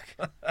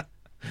fuck.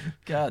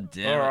 God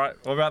damn All it. right.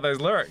 What about those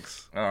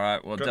lyrics? All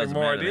right, well, it Got any doesn't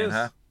more matter ideas?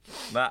 then, huh?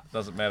 Nah,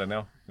 doesn't matter now.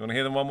 You want to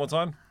hear them one more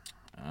time?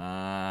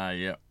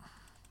 Yep.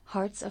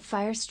 Hearts of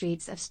fire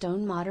streets of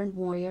stone modern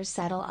warriors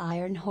saddle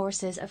iron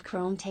horses of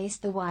chrome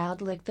taste the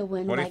wild lick the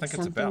wind What do you like think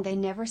it's something about? they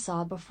never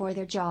saw before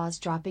their jaws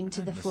dropping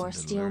to the floor to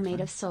the steel lyrics, made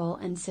huh? of soul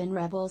and sin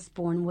rebels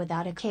born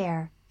without a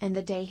care. And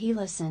the day he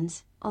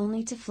listens,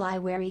 only to fly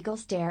where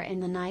eagles dare. In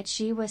the night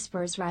she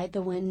whispers, ride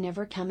the wind,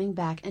 never coming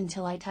back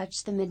until I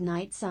touch the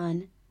midnight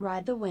sun.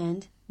 Ride the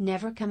wind,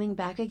 never coming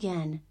back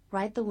again.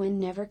 Ride the wind,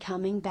 never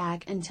coming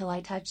back until I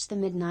touch the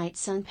midnight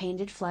sun.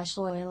 Painted flesh,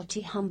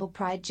 loyalty, humble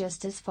pride,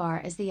 just as far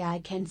as the eye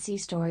can see.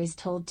 Stories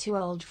told to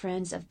old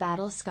friends of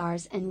battle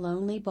scars and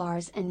lonely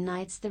bars and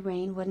nights the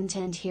rain wouldn't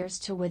end. Here's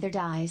to withered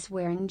eyes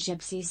wearing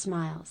gypsy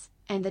smiles.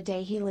 And the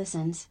day he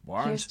listens,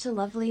 Warrant. here's to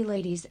lovely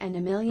ladies and a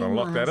million Wanna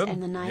lock that miles. in?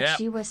 And the night Yep.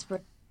 she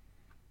whispered.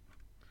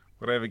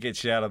 Whatever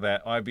gets you out of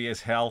that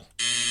IBS hell.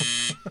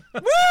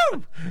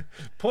 Woo!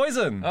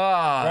 Poison.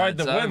 Ride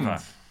the it's Wind. over.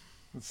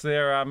 It's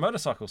their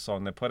motorcycle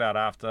song they put out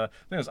after, I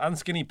think it was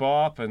Unskinny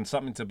Bop and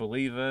Something to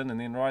Believe In, and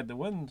then Ride the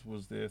Wind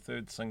was their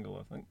third single,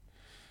 I think.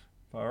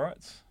 All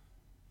right.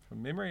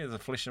 From memory, it's a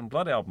Flesh and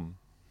Blood album.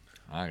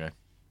 Okay.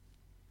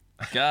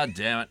 God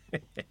damn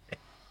it.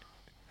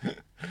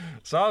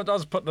 So I'll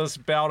just put this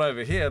belt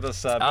over here,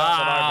 this belt that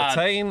I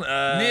retain.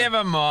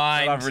 Never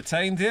mind. That I've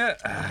retained here.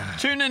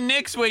 Tune in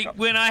next week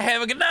when I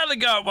have another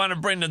go at one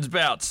of Brendan's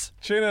belts.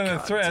 Tune in in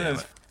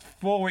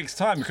 4 weeks'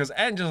 time because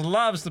Ant just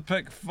loves to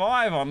pick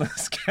 5 on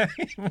this game.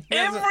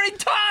 Every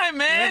time,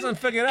 man. He hasn't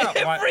figured out.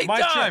 Every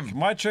time.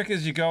 My trick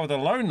is you go with a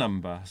low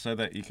number so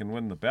that you can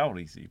win the belt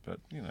easy. But,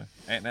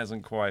 Ant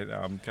hasn't quite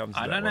come to that.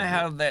 I don't know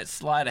how that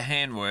sleight of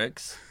hand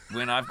works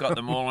when I've got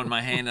them all in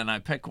my hand and I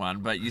pick one,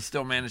 but you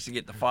still manage to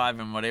get the 5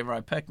 in whatever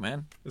I pick,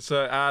 man.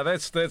 So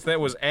that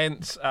was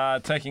Ant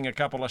taking a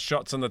couple of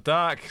shots in the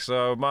dark.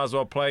 So might as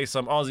well play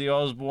some Ozzy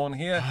Osbourne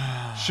here.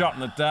 Shot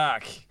in the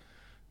dark.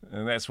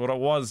 And that's what it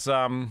was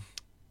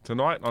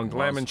tonight on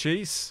Glam and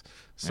Cheese.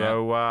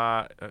 So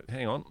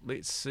hang on,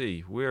 let's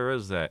see. Where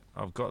is that?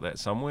 I've got that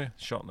somewhere.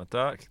 Shot in the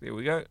dark. There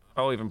we go.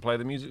 I'll even play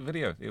the music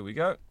video. There we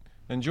go.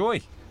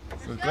 Enjoy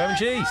with Glam and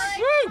Cheese.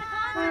 Woo!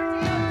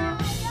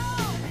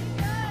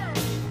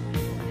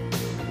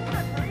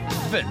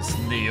 Vince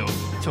Neil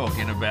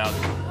talking about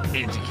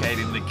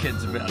educating the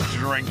kids about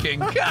drinking.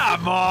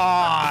 Come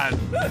on!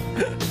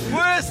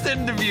 Worst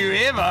interview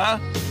ever.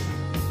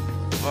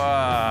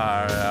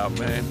 Far out,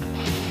 man.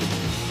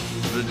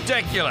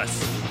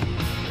 Ridiculous.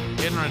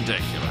 Getting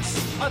ridiculous.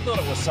 I thought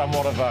it was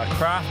somewhat of a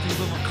crafty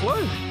little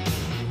clue.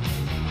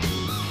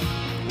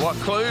 What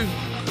clue?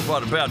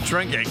 What, about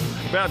drinking?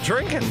 About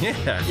drinking,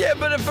 yeah. Yeah,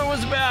 but if it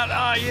was about,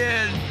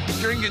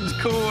 drinking's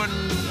cool and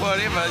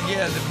whatever,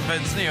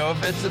 Vince Neil.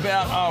 If it's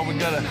about, we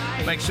got to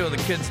make sure the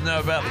kids know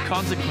about the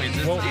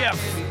consequences,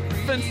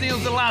 Vince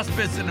Neil's the last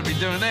person to be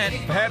doing that.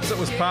 Perhaps it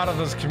was part of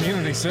his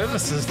community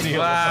services deal.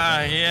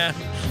 Yeah,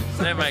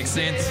 that makes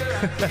sense.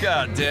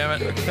 God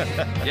damn it.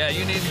 Yeah,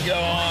 you need to go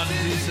on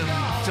and do some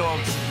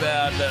talks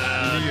about...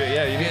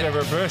 you need to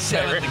reverse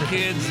that. Telling the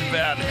kids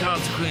about the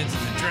consequences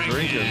of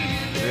drinking.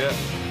 Yeah.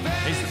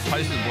 He's the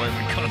poster boy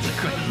for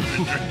consequences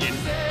of drinking.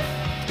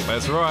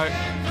 That's right.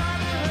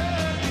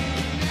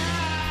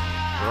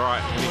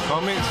 Right, any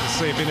comments? Let's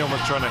see if anyone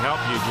was trying to help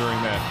you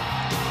during that.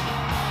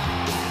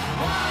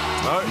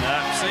 No,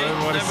 see,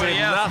 nobody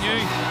else knew.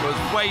 It was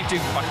way too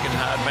fucking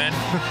hard, man.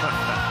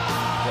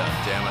 God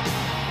damn it.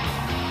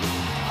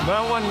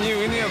 No one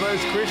knew any of those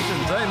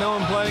questions, eh? No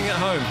one playing at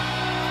home.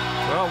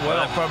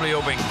 Well, they've probably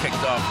all been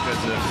kicked off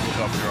because of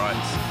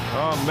copyrights.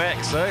 Oh,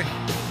 Max, eh?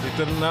 You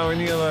didn't know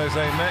any of those,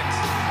 eh, Max?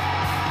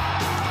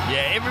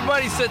 Yeah,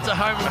 everybody sits at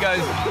home and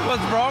goes,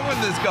 what's wrong with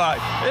this guy?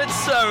 It's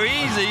so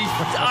easy.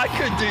 I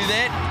could do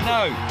that.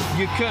 No,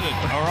 you couldn't,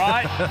 all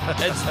right?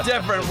 It's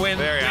different when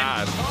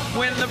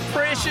the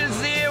pressure's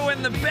there,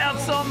 when the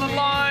belt's on the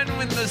line,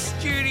 when the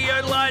studio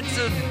lights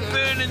are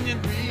burning your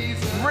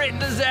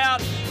retinas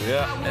out.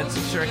 Yeah. It's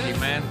tricky,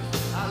 man.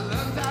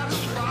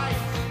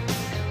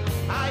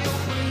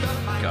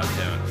 God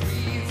damn it.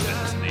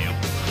 That's Neil.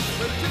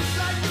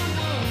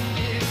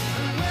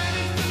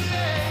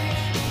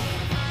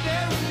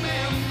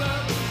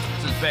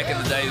 Back in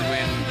the days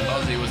when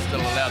Ozzy was still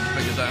allowed to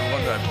pick his own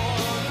wardrobe.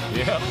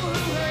 Yeah.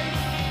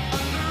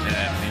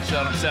 Yeah, he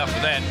shot himself for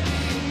that.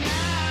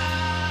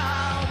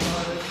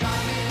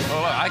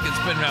 Oh, look, I can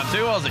spin around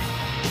too, Ozzy.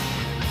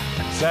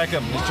 Sack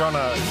him. He's trying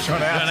to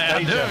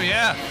outstage him.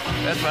 Yeah.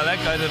 That's why that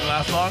guy didn't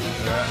last long.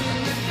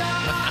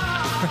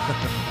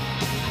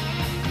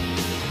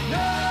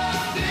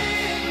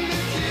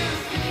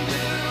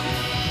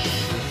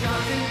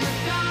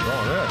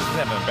 Oh, she's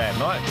having a bad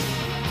night.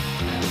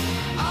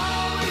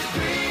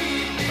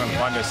 Trying to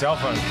find her cell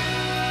phone.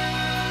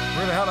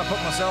 Where the hell did I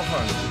put my cell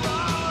phone?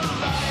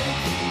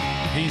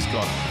 He's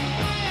got it.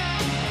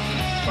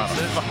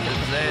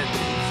 Is that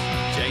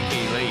J.K.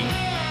 Lee?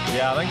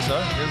 Yeah, I think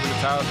so. He was a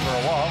guitarist for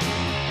a while.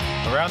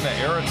 Around that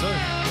era, too.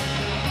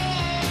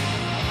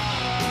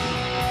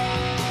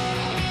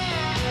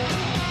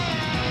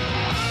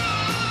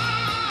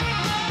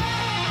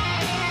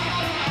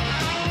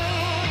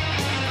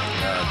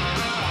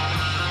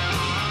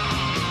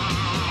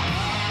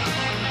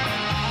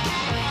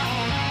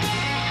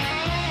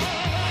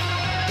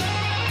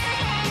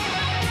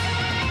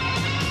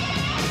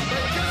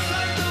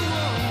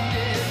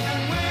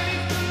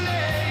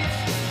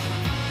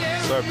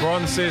 So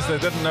Bron says they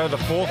didn't know the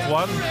fourth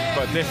one,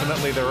 but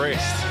definitely the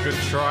rest. Good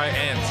try,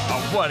 Ant. Oh,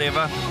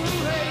 whatever.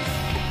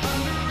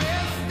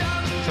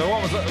 So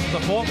what was it? The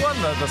fourth one?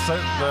 The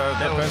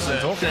person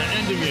talking? The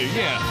interview,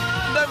 yeah.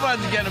 No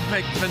one's going to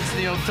pick Vince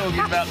Neil talking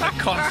about the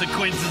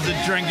consequences of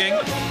drinking.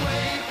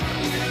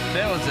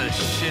 That was a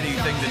shitty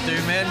thing to do,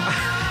 man.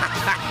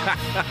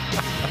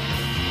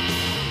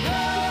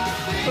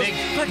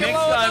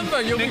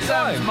 Next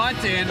time it's my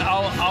turn,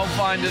 I'll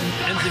find an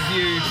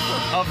interview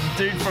of the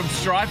dude from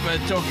Striper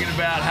talking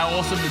about how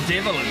awesome the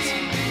devil is.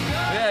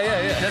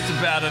 Yeah. That's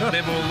about a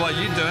level of what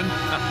you're doing.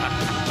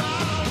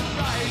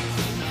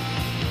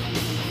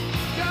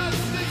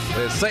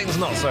 Satan's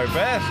not so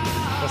bad,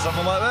 or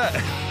something like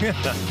that.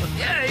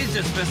 Yeah, he's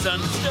just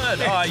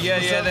misunderstood. Oh,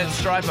 yeah, that's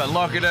Striper.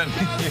 Lock it in.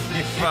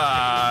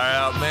 Far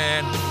out,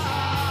 man.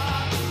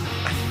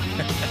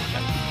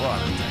 What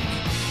a thing.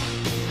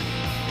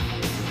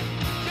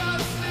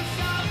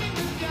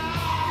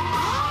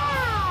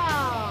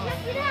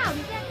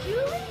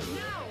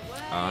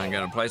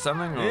 to play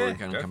something, or Yeah, we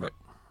can go come for back?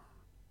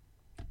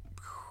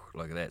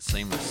 Look at that,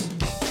 seamless. Got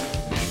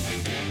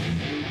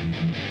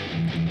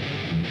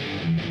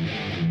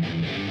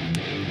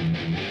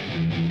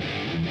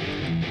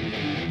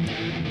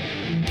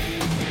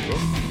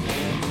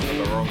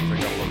the wrong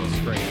thing up on the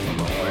screen. I'm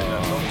not playing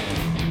that song.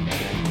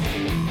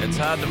 It's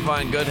hard to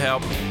find good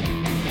help.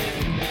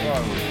 What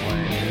are we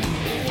playing here?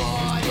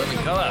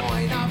 Living Colour.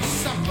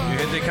 You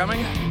heard they're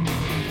coming?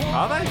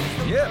 Are they?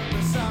 Yeah.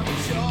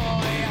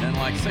 In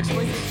like 6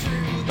 weeks.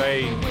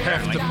 They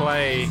have to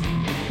play.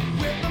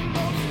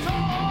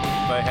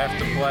 They have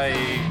to play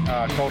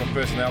Cult of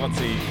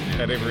Personality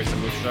at every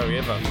single show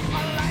ever.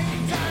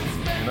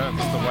 You know,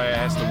 it's the way it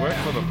has to work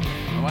for them. I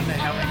wonder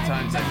how many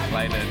times they've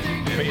played it.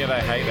 But yeah,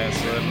 they hate that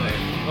song.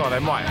 Oh, they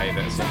might hate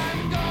that song.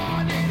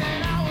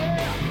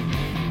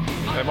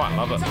 They might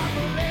love it.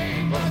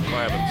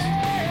 What happens?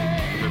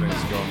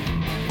 Everything's gone.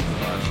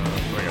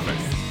 Bring it back.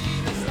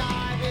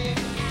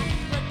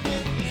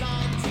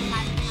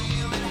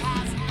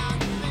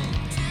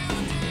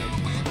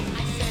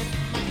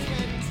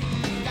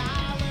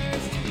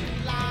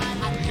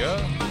 There we go.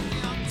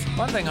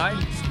 One thing I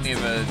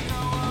never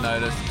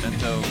noticed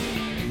until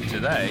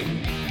today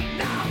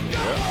is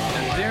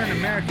they're an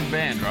American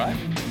band, right?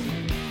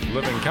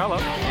 Living Colour?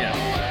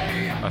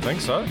 Yeah. I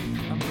think so.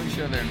 I'm pretty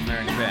sure they're an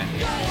American band.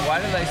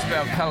 Why do they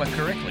spell colour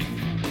correctly?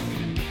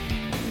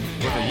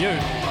 With a U.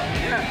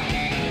 Yeah.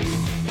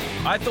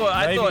 I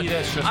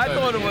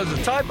thought it was a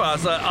typo. I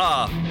was like,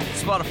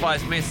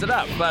 Spotify's messed it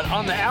up. But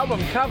on the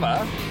album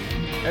cover,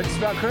 it's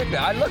spelled correctly.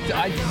 I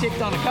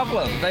checked on a couple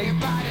of them.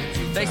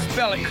 They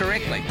spell it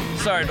correctly.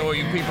 Sorry to all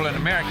you people in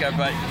America,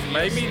 but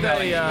Maybe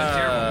they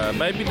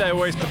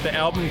always put the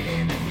album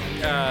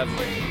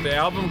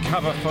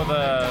cover for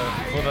the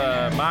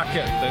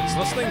market that's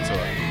listening to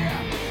it.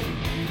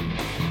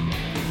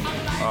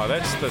 Oh,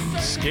 that's the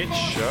sketch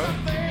show.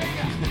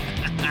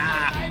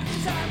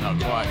 Not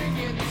quite.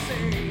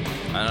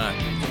 I don't know.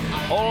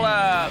 All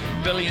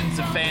billions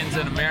of fans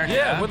in America.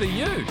 Yeah, with a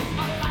U.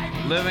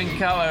 Living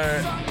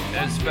Colour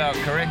is spelled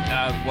correct.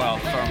 Well,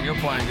 from your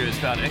point of view, it's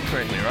spelled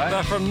incorrectly, right?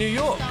 They're from New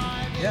York.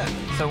 Yeah.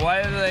 So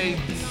why do they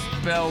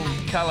spell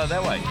colour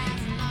that way?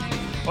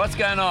 What's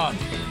going on?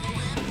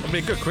 It'd be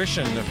a good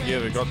question if you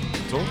ever got to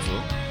talk to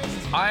them.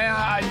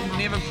 I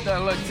never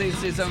see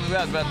something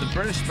about the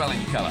British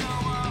spelling of colour.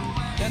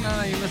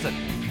 No, you missed it.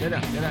 Go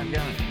down.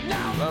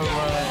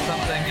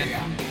 Something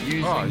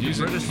using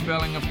the British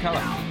spelling of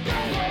colour.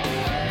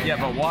 Yeah,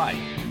 but why?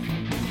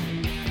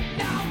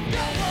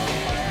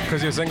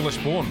 Because he was English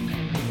born.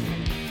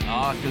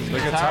 Oh, because The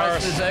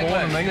guitarist is born in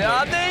English. England.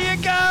 Oh, there you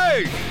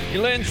go.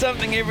 You learn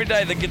something every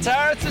day. The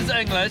guitarist is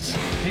English.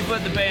 He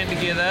put the band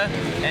together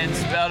and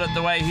spelled it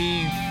the way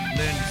he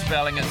learned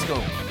spelling at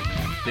school.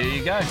 There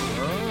you go.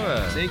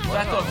 Oh, See, 'cause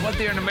I thought, what,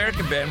 they're an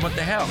American band? What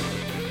the hell?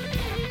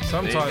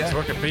 sometimes There you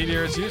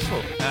Wikipedia is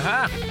useful.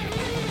 Uh-huh.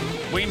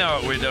 We know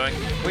what we're doing.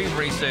 We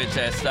research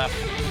our stuff.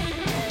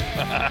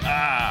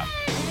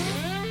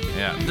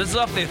 Yeah. This is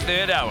off their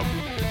third album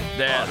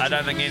that I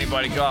don't think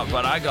anybody got,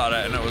 but I got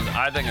it, and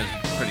I think it's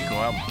a pretty cool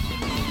album.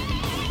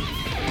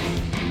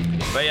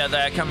 But yeah,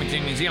 they're coming to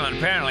New Zealand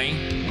apparently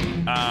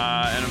in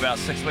about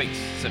 6 weeks.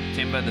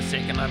 September the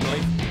 2nd, I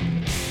believe.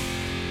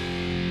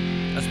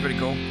 That's pretty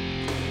cool.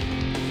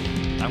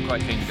 I'm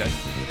quite keen to go.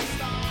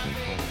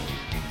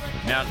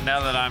 Now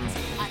that I'm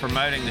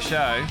promoting the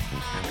show,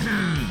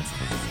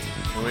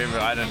 whoever,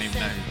 I don't even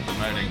know who's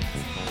promoting.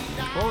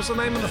 What was the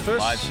name of the first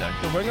Live show.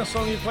 The Winger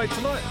song you played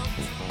tonight?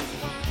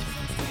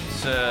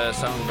 It's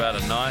something about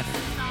a knife.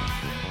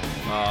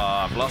 Oh,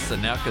 I've lost it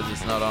now because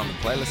it's not on the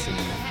playlist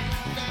anymore.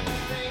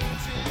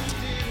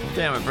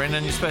 Damn it,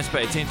 Brendan, you're supposed to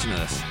pay attention to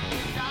this.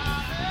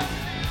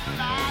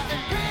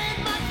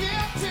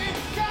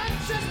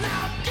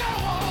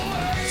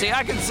 See,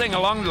 I can sing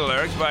along to the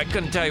lyrics, but I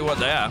couldn't tell you what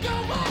they are.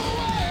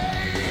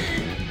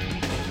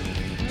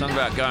 Something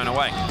about going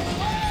away.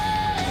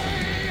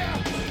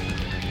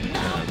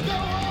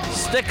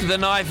 Stick the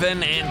knife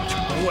in and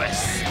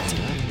twist.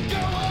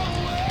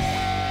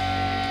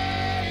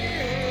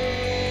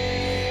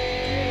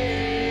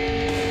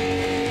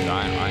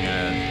 I'm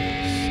gonna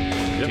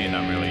pretend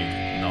I'm really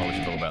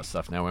knowledgeable about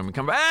stuff now when we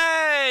come back.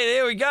 Hey,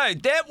 there we go.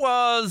 That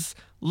was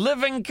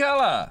Living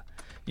Colour.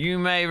 You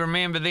may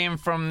remember them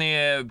from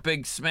their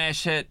big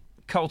smash hit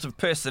Cult of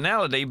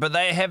Personality, but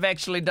they have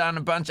actually done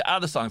a bunch of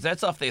other songs.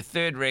 That's off their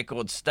third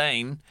record,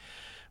 Stain,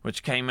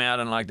 which came out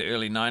in like the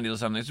early 90s or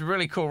something. It's a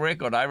really cool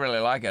record. I really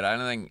like it. I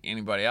don't think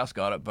anybody else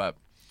got it, but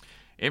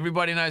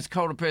everybody knows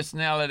Cult of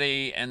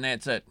Personality, and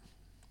that's it.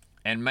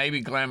 And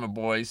maybe Glamour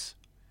Boys.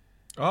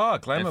 Oh,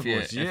 Glamour If you're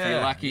Boys.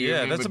 Yeah, lucky, you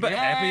yeah, that's a remember. bit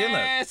happy, isn't it?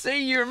 Yeah,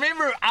 see, you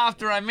remember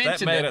after I mentioned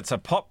That made it. it to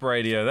pop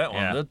radio, that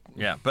one did.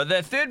 Yeah, but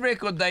their third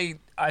record, I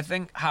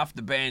think half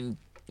the band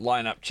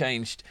lineup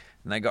changed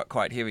and they got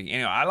quite heavy.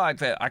 Anyway, I like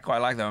that. I quite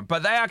like that one.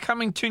 But they are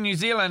coming to New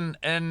Zealand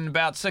in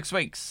about 6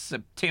 weeks,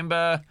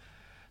 September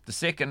the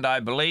 2nd, I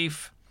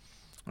believe.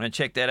 I'm going to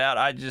check that out.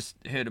 I just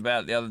heard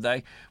about it the other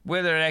day.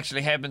 Whether it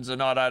actually happens or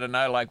not, I don't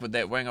know. Like with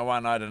that Winger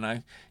one, I don't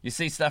know. You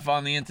see stuff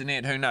on the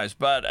internet, who knows?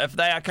 But if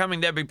they are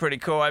coming, that'd be pretty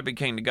cool. I'd be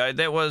keen to go.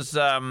 That was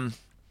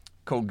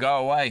called Go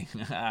Away,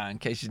 in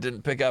case you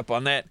didn't pick up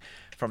on that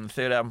from the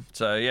third album.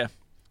 So yeah,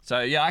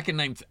 I can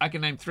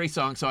name 3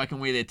 songs so I can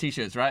wear their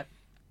t-shirts, right?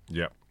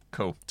 Yep.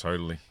 Cool.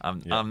 Totally.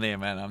 I'm there,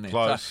 man. I'm there.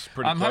 Close. So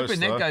Pretty I'm close,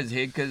 hoping though. that goes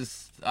ahead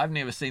because I've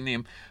never seen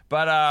them.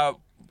 But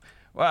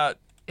well,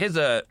 here's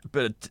a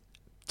bit of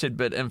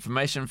tidbit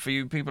information for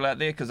you people out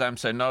there, because I'm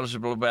so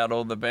knowledgeable about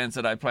all the bands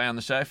that I play on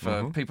the show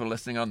for people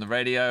listening on the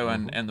radio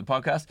and the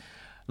podcast.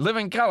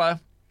 Living Colour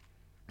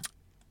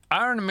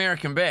are an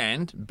American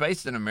band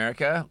based in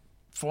America,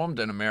 formed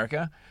in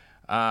America,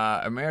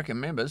 American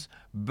members,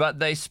 but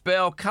they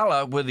spell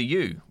colour with a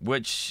U,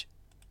 which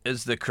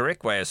is the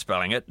correct way of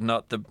spelling it,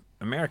 not the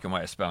American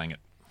way of spelling it.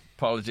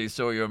 Apologies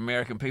to all you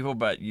American people,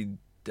 but you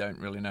don't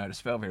really know how to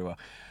spell very well.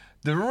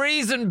 The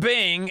reason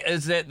being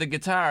is that the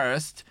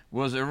guitarist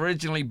was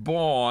originally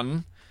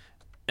born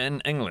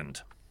in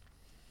England.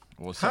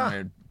 Or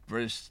somewhere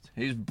British.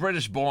 He's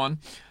British born.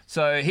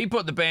 So he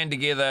put the band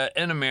together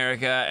in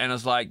America and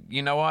was like,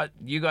 you know what?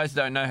 You guys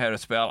don't know how to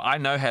spell. I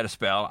know how to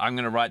spell. I'm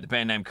going to write the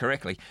band name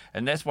correctly.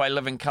 And that's why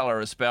Living Colour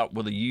is spelt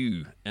with a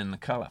U in the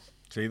colour.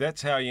 See,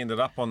 that's how you ended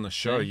up on the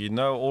show. You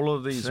know all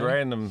of these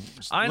random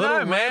I know,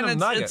 man. random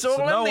nuggets It's all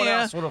that in no one there.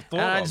 else would have thought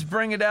And I of. just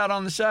bring it out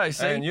on the show,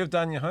 see? And you've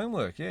done your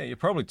homework, yeah. You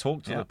probably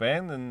talked to the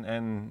band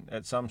and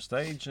at some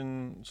stage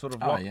and sort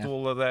of locked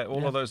all of that,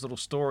 all of those little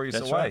stories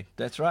That's away. right.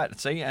 That's right.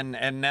 See, and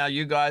now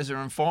you guys are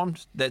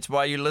informed. That's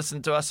why you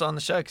listen to us on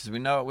the show, because we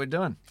know what we're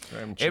doing.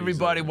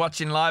 Everybody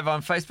watching live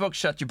on Facebook,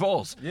 shut your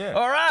balls. Yeah.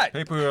 All right.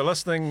 People who are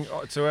listening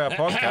to our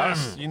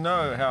podcast, you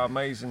know how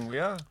amazing we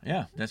are.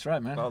 Yeah, that's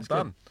right, man. Well That's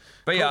done. good.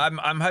 But yeah,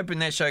 I'm hoping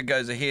that show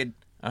goes ahead.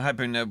 I'm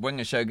hoping the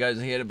Winger show goes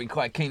ahead. I'd be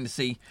quite keen to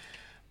see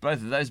both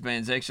of those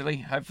bands, actually.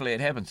 Hopefully it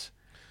happens.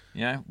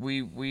 You know,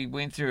 we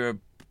went through a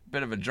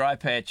bit of a dry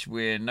patch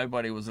where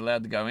nobody was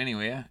allowed to go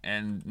anywhere,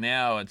 and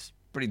now it's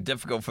pretty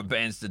difficult for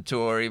bands to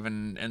tour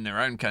even in their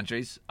own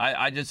countries.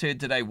 I just heard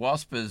today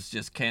Wasp has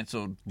just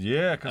cancelled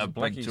Yeah, because a of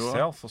big Blackie's tour.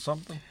 health or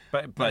something.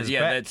 But But his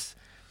yeah, back. that's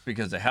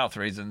because of health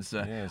reasons.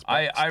 his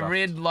I back's stuffed.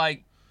 read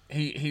like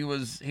he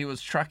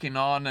was trucking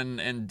on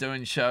and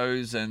doing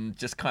shows and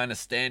just kind of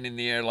standing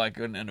there like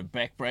in a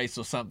back brace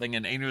or something,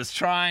 and he was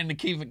trying to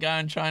keep it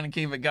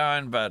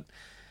going, but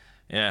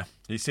yeah.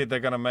 He said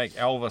they're going to make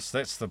Elvis.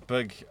 That's the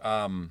big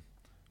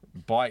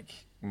bike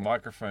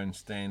microphone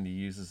stand he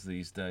uses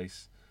these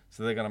days.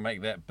 So they're going to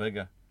make that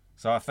bigger.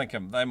 So I think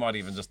they might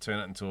even just turn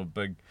it into a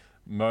big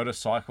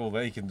motorcycle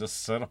that he can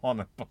just sit on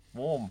and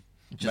perform.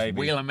 Just maybe.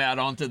 wheel him out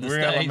onto the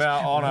Wheel stage. him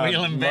out on a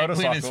wheel him back when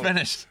it's motorcycle.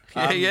 finished.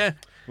 Yeah.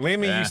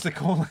 Lemmy Yeah. used to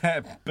call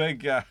that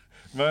big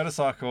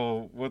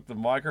motorcycle with the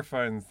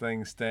microphone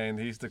thing stand,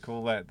 he used to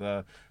call that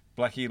the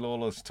Blackie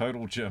Lawless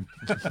Total Gym.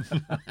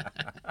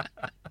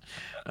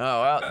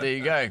 Oh, well, there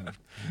you go.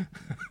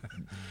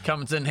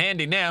 Comes in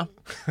handy now.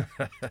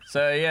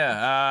 So,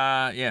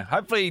 yeah.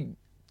 Hopefully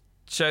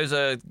shows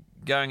are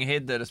going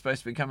ahead that are supposed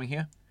to be coming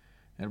here.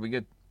 It'll be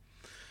good.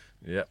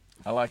 Yep.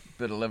 I like a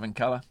bit of Living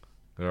Colour.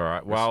 All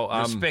right. Well,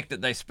 Respect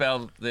that they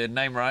spelled their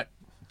name right.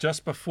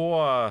 just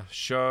before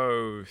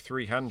show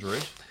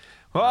 300,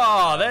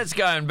 Oh, that's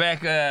going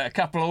back a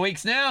couple of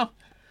weeks now.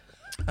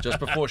 just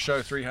before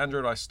show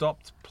 300, I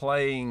stopped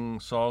playing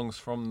songs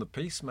from the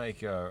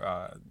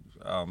Peacemaker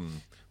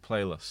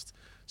playlist.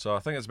 So I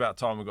think it's about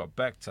time we got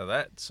back to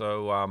that.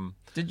 So,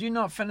 Did you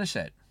not finish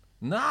that?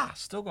 nah,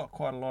 still got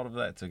quite a lot of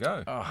that to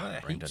go. Oh,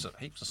 heaps of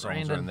songs are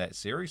Brandon. in that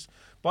series.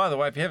 By the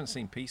way, if you haven't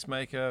seen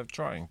Peacemaker,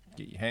 try and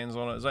get your hands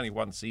on it. There's only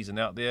one season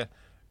out there.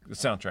 The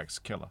soundtrack's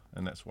killer,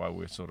 and that's why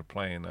we're sort of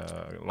playing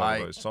a lot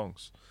of those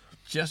songs.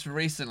 Just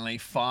recently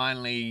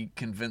finally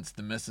convinced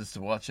the missus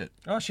to watch it.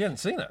 Oh, she hadn't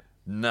seen it.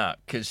 No,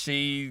 because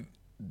she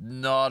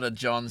not a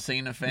John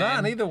Cena fan. No,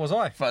 neither was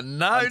I. But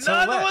no, Until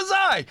neither that. was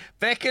I.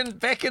 Back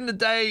in the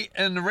day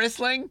in the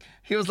wrestling,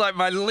 he was like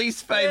my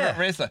least favorite Yeah.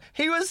 wrestler.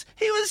 He was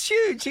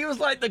huge. He was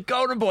like the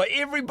golden boy.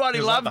 Everybody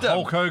He was loved like the him.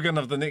 Hulk Hogan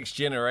of the next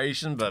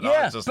generation, but I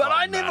Yeah, was just but like,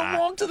 I never nah.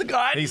 warmed to the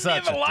guy. I He's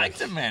such never a liked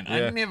dick. him, man.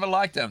 Yeah. I never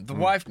liked him. The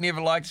wife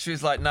never liked it. She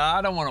was like, nah,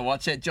 I don't want to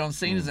watch that. John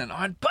Cena's in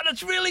it. But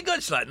it's really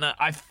good. She's like, no.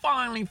 I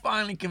finally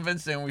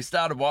convinced her, and we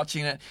started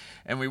watching it,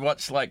 and we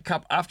watched like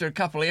after a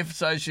couple of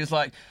episodes, she was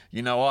like,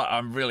 you know what?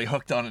 I'm really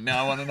hooked on it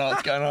now. I want to know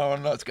what's going on. I want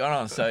to know what's going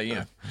on. So,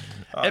 yeah.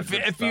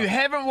 If you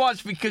haven't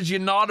watched because you're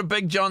not a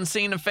big John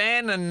Cena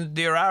fan, and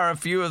there are a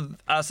few of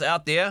us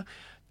out there,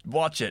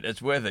 watch it.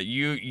 It's worth it.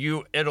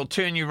 It'll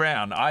turn you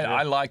round.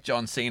 I like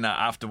John Cena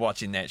after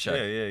watching that show.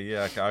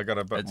 Yeah. Okay, I got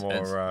a bit It's-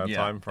 more yeah,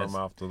 time from it's-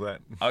 after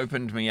that.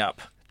 Opened me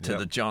up to Yep.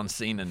 the John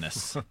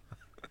Cena-ness.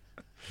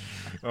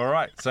 All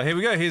right, so here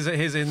we go. Here's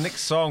the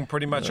next song,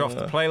 pretty much off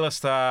the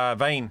playlist.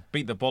 Vane,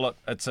 Beat the Bullet.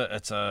 It's a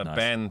Nice.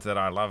 band that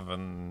I love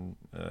and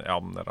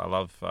album that I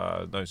love.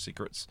 No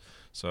secrets.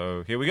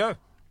 So here we go.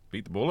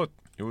 Beat the Bullet.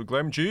 You're with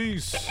Glam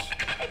Cheese.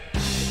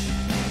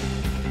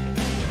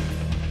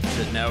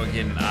 So now we're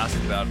getting asked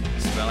about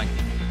spelling.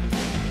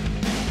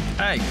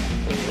 Hey,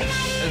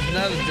 there's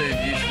another dude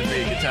who used to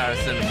be a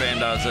guitarist in the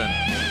band I was in.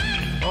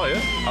 Oh,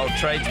 yeah? Old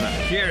tradesman,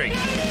 Kerry.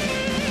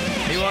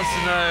 He wants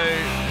to know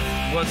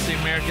what's the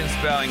American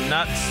spelling,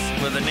 nuts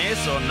with an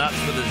S or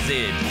nuts with a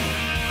Z?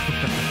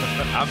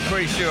 I'm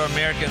pretty sure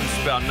Americans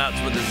spell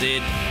nuts with a Z.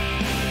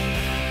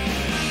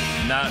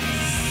 Nuts.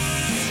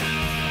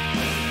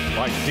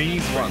 Like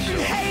D's one.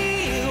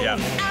 Yeah.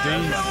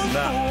 D's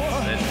nuts.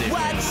 That's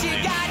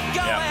definitely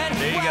yeah.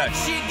 There you go.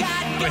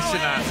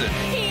 Question answered.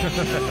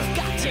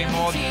 Any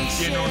more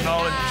general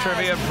knowledge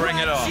trivia? Bring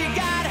it on.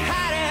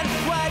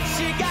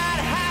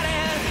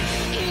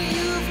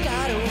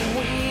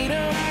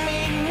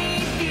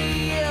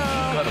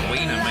 Got a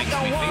wiener makes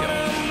me feel.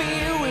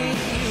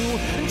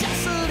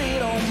 Just a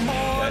little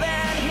more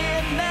than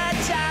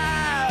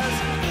hypnotized.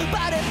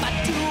 But if I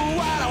do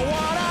what I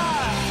wanna,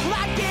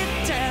 I get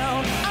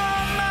down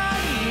on my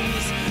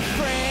knees,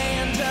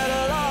 praying to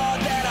the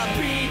Lord that I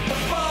beat the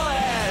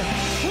bullet.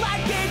 I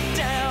get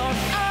down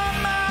on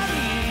my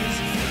knees,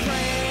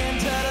 praying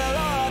to the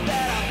Lord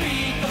that I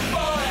beat the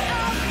bullet.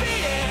 I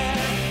beat it.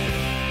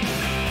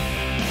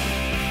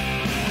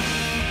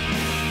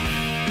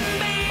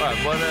 Right,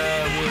 what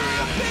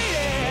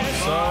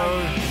So,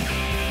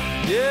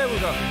 yeah,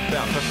 we've got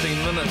about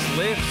 15 minutes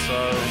left, so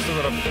we've still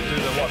got to do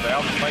the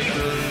album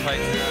playthrough,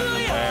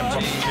 and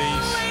Pop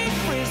Cheese.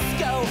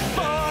 Frisco,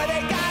 boy,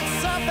 they got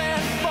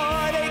something,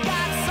 boy, they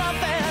got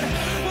something.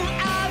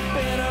 I've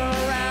been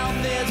around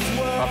this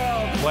world.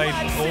 I've played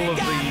all of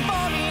the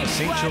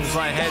essentials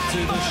I had to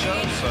this show,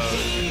 so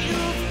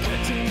You've got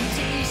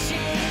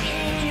temptation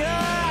in your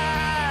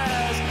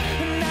eyes.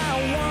 Now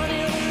 1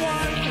 and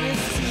 1 is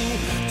 2,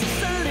 just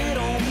a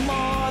little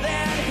more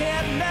than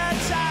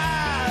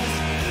hypnotized.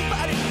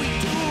 But if we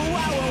do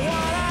what we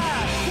wanna,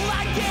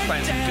 I get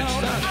Playing some good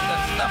down stuff.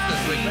 That stuff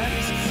this week, man.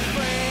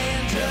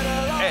 praying to the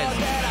Lord As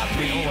that I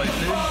we beat always the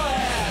do.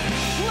 bullet.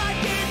 I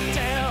get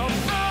down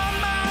on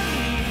my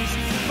knees,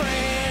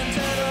 praying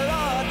to the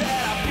Lord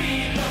that I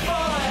beat the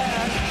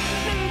bullet.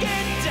 And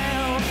get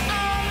down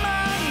on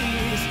my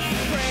knees,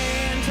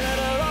 praying to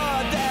the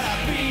Lord that I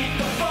beat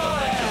the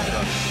bullet.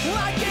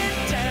 I get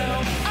down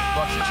on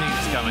Box of cheese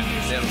is coming.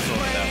 That'll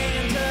sort it out.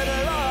 praying to the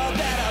Lord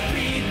that I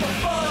beat the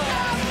bullet.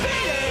 I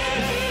beat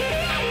it.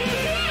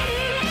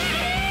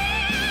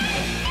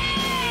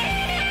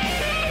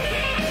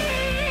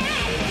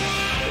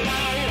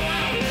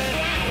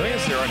 I think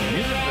it's their own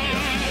music video.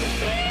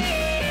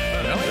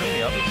 I don't know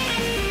any others.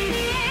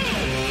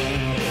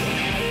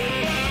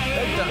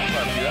 They've done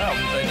quite a few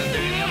albums. They didn't do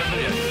any other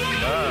videos.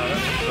 No, I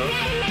don't think so.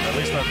 At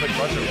least no big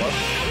budget one.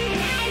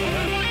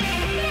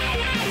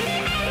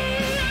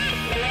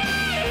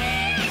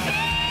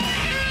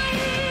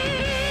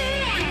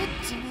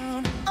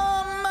 Down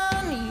on my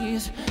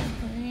knees,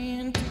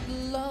 praying to the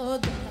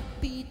Lord that I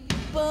beat the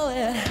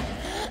bullet.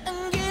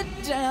 And get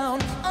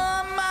down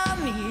on my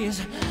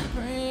knees,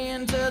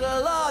 praying to the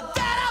Lord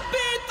that I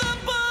beat the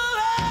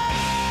bullet.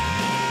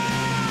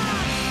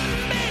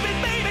 Baby,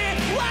 baby,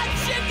 what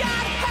you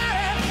got,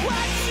 Harry?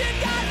 What you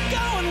got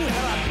going?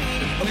 Well, I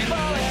beat the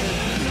bullet.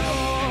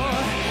 More,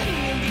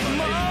 you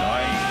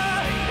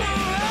get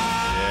more.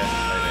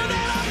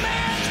 Than a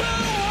man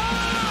could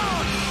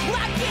want.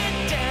 I get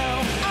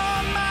down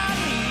on my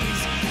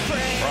knees,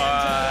 praying to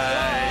the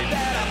Lord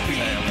that I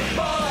beat the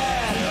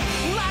bullet.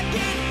 I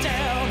get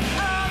down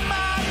on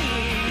my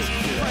knees,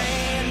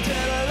 praying to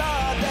the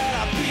Lord that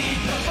I beat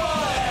the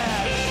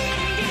bullet.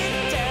 Get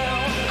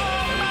down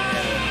on my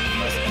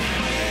knees,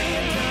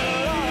 praying to the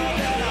Lord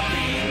that I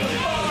beat the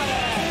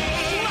bullet.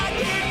 I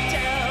get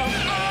down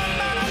on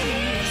my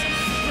knees,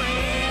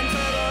 praying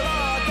to the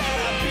Lord that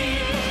I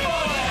beat the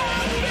bullet.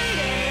 I beat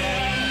it.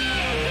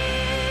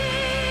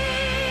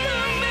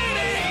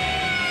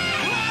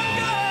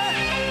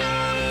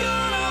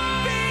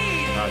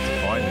 Hard to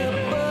find it.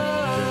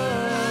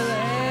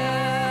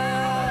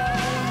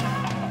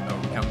 Oh,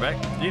 we come back.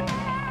 Yep.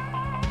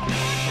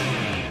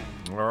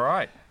 All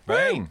right.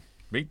 Bang.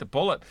 Beat the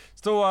bullet.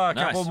 Still a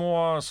Nice. couple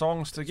more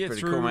songs to get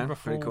pretty through cool, man.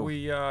 before Pretty cool.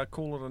 we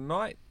call it a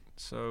night.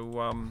 So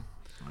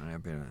I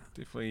better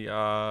definitely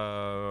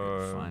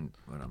find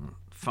what I'm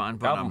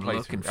album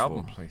looking playthrough. for.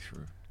 Album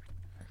playthrough.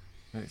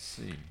 Let's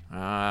see.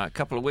 A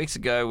couple of weeks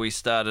ago, we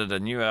started a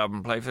new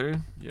album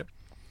playthrough. Yep.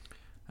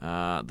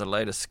 The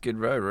latest Skid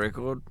Row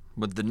record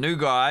with the new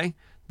guy.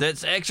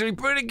 That's actually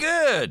pretty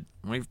good.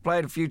 We've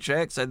played a few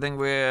tracks. I think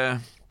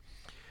we're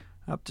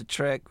up to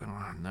track.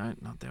 Oh, no,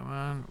 not that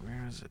one.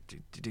 Where is it?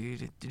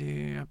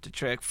 Up to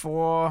track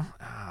 4.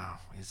 Oh,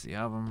 where's the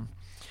album?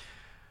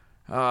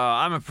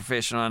 I'm a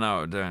professional. I know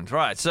what we're doing.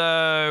 Right,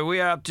 so we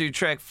are up to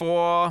track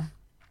 4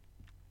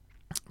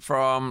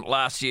 from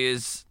last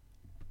year's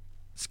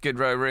Skid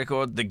Row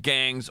record. The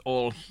Gang's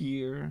All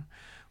Here,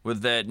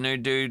 with that new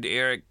dude,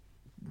 Eric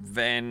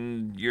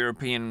Van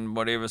European,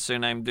 whatever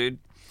surname dude.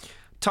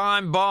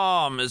 Time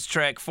Bomb is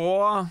track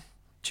 4.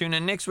 Tune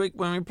in next week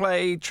when we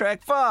play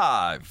track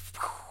 5.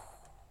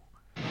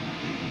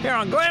 Here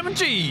on Glam and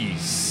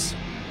Cheese.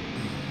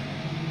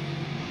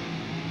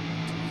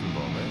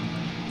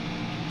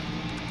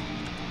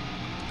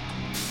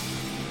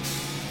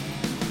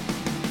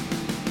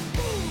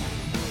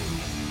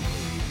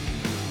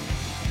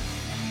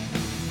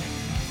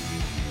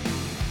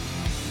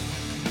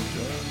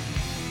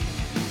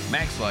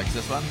 Max likes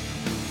this one.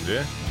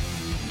 Yeah.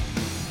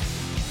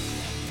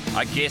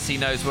 I guess he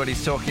knows what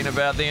he's talking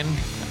about then.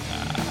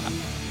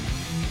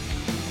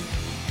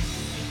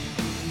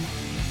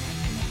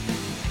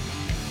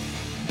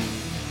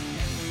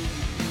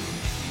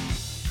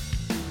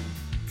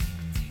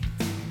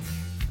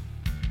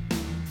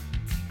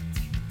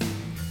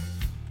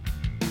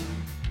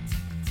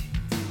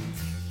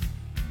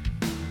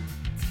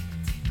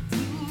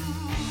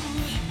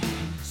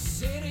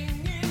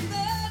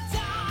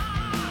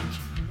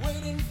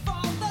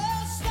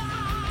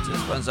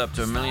 This one's up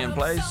to 1 million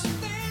plays.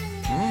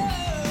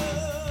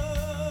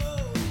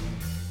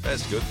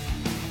 That's good.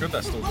 Good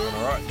they're still doing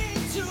all right.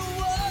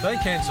 They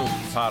cancelled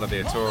part of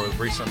their tour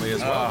recently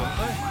as well,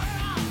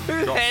 didn't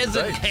Who Got hasn't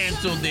some dates.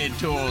 cancelled their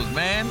tours,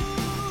 man?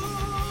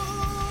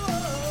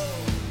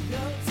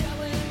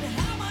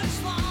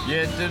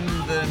 Yeah,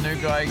 didn't the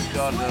new guy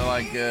got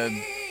like a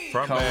they?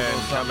 Front cold or man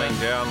something?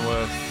 coming down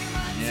with...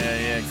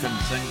 Yeah,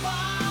 couldn't sing.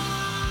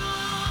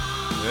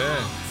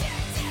 Yeah.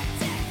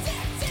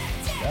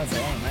 God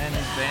damn, man,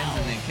 these bands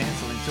and they're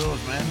cancelling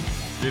tours, man.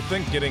 You'd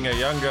think getting a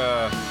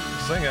younger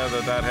singer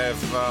that they'd have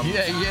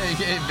Yeah,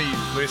 be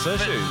less fit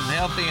issues. and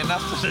healthy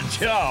enough for the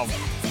job.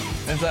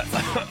 It's like,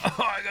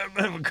 I got a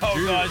bit of a cold,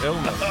 Due to guys.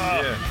 illness,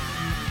 yeah.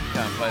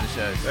 Can't play the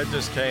shows. That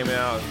just came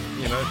out,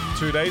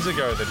 2 days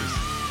ago that he's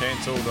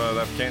cancelled.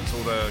 They've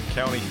cancelled a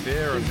county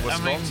fair in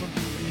Wisconsin. I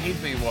mean,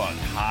 he'd be what,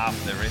 half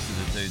the rest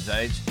of the dude's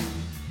age?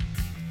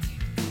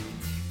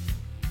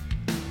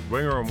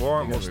 Winger and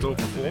Warrant will still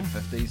perform,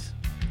 50s.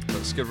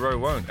 but Skid Row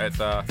won't at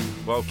the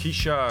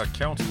Waukesha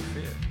County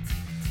Fair.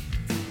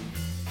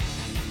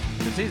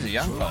 Because he's a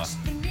young fella.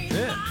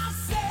 Yeah,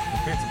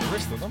 compared to the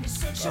rest of them.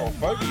 They're all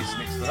fogies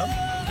next to them.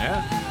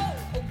 Yeah.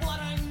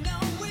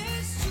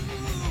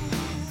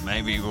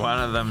 Maybe one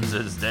of them's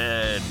his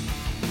dad.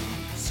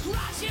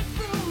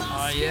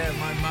 Oh yeah,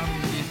 my mum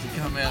used to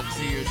come out and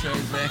see your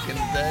shows back in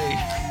the day.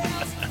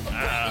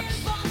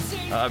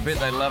 I bet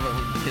they love it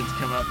when kids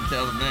come up and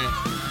tell them that.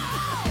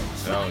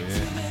 Oh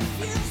yeah.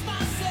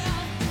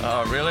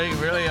 Oh really?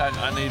 Really?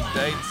 I need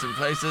dates and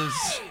places.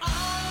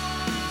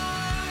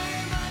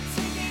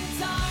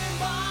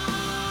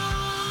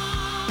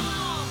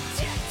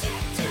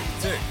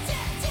 Tick.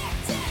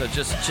 So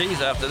just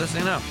cheese after this,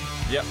 you know.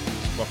 Yep.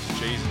 Box of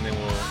cheese, and then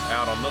we're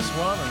out on this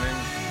one, and then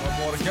one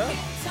more to go.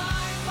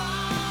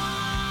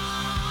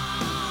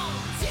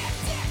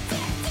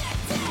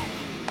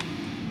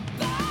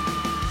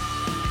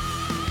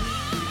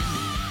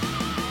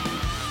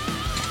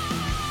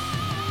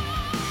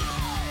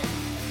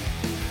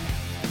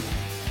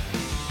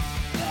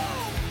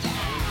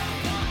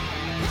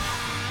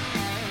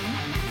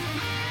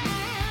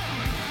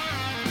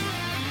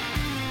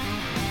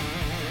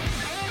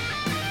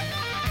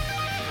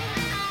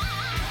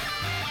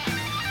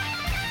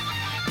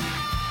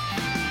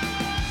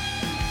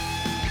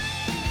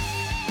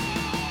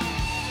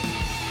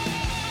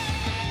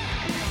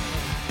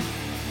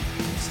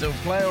 Still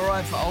play all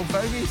right for old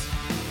fogies?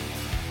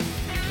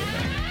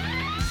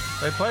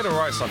 They played all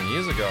right some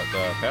years ago at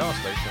the power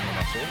station when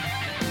I saw them.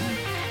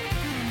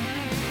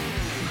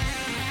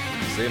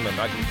 It's them and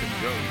Ugly Kid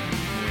Joe.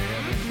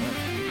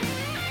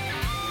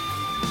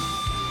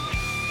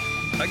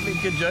 Ugly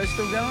Kid Joe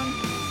still going?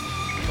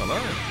 I don't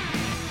know.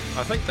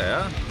 I think they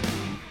are.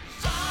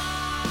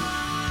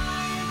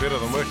 Better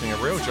than working a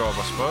real job,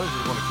 I suppose.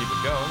 You want to keep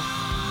it going.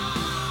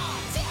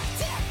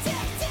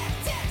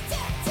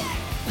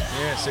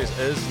 Yeah, it says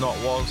is, not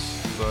was.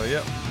 So,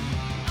 yep.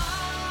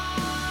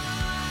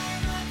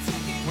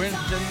 When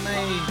didn't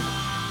they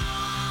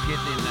get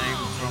their name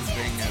from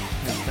being a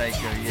piss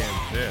taker?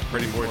 Yeah,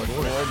 Pretty Boy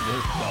Floyd.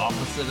 The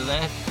opposite of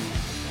that.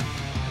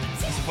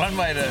 It's one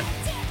way to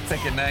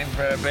pick a name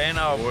for a band.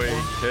 Oh, Boy,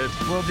 Kid.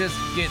 we'll just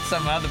get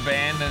some other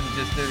band and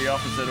just do the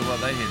opposite of what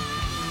they did.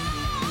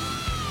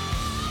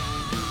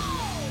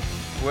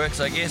 Works,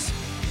 I guess.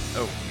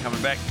 Oh,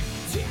 coming back.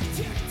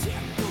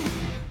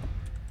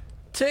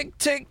 Tick,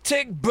 tick,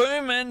 tick,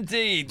 boom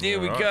indeed. There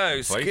we Alright,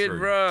 go. Skid playthrough.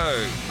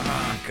 Row.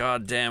 Oh,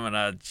 God damn it.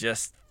 I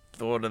just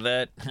thought of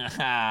that.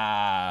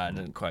 I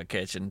didn't quite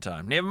catch it in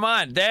time. Never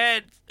mind.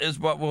 That is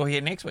what we'll hear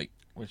next week,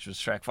 which was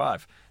track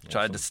 5.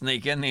 Tried to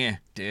sneak in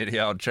there. Dirty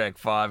old track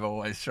 5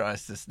 always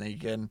tries to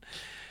sneak in.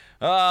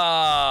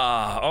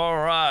 All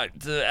right.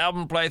 The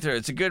album playthrough.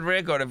 It's a good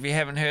record. If you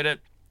haven't heard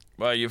it,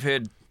 well, you've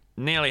heard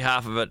nearly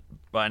half of it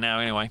by now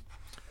anyway.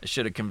 It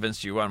should have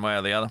convinced you one way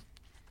or the other.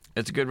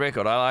 It's a good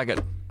record. I like it.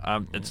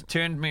 It's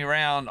turned me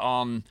around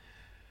on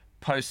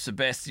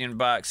post-Sebastian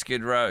Bach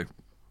Skid Row.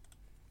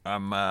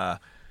 I'm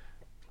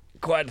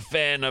quite a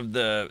fan of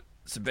the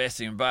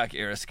Sebastian Bach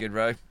era Skid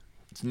Row.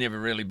 It's never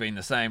really been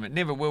the same. It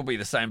never will be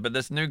the same, but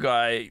this new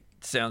guy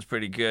sounds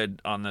pretty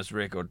good on this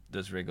record.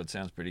 This record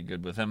sounds pretty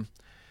good with him.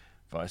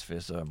 Vice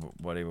versa,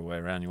 whatever way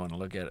around you want to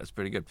look at it, it's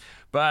pretty good.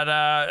 But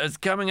it's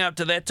coming up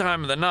to that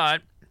time of the night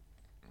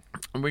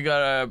we got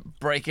to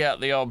break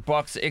out the old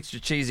box of extra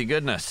cheesy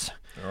goodness.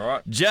 All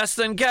right. Just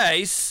in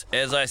case,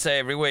 as I say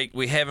every week,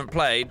 we haven't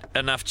played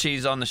enough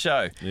cheese on the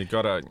show. You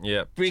got to,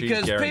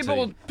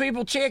 Because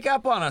people check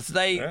up on us.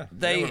 They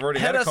we've already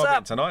hit had a us comment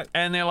up tonight.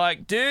 and they're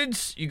like,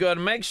 dudes, you got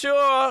to make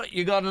sure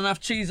you got enough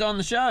cheese on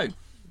the show.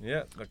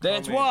 Yeah.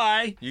 That's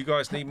why. You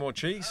guys need more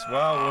cheese?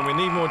 Well, when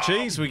we need more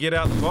cheese, we get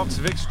out the box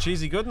of extra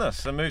cheesy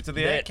goodness and move to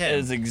the ad That can.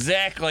 is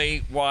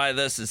exactly why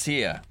this is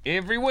here.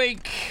 Every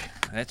week.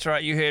 That's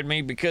right, you heard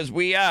me, because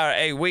we are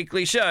a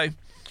weekly show.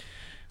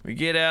 We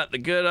get out the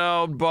good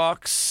old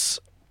box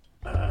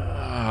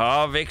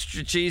of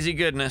extra cheesy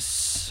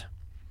goodness.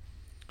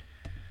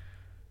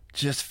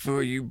 Just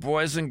for you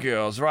boys and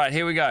girls. Right,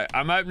 here we go.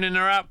 I'm opening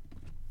her up.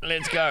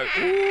 Let's go.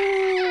 Ooh.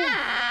 You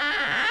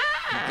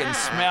can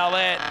smell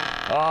that.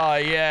 Oh,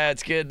 yeah,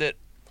 it's good. That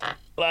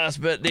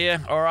last bit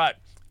there. All right.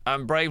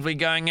 I'm bravely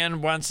going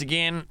in once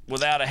again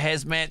without a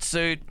hazmat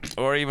suit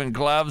or even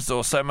gloves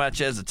or so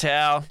much as a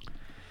towel.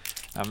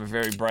 I'm a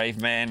very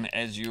brave man,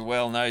 as you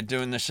well know.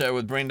 Doing the show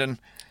with Brendan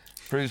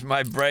proves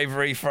my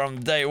bravery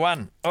from day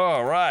one.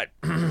 All right.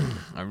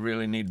 I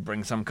really need to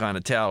bring some kind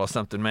of towel or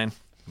something, man.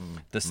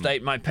 The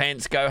state my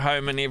pants go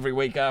home in every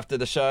week after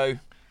the show.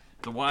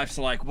 The wife's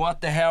like, what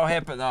the hell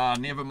happened? Oh,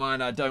 never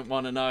mind. I don't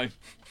want to know.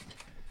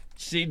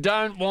 She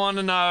don't want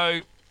to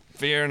know.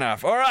 Fair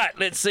enough. All right,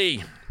 let's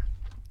see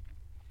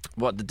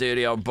what the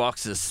dirty old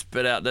boxes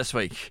spit out this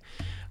week.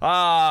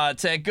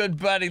 It's our good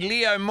buddy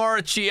Leo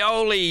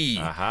Moraccioli.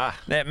 Aha.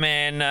 That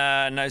man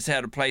knows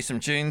how to play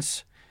some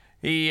tunes.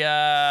 He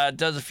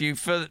does a few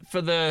for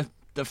the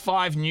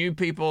 5 new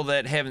people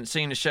that haven't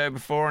seen the show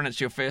before and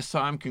it's your first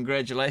time.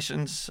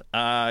 Congratulations.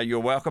 You're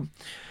welcome.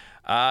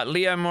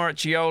 Leo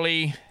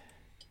Moraccioli.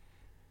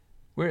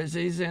 Where's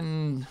he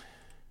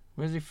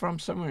from?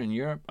 Somewhere in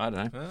Europe? I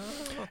don't know.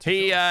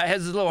 He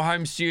has his little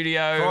home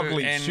studio. Frog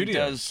Leap and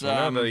Studios. does,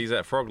 I know that he's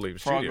at Frog Leap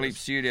Studios. Frog Leap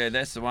Studio,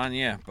 that's the one,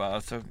 yeah. But I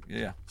thought,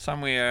 yeah,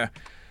 somewhere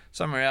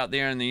out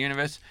there in the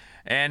universe.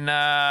 And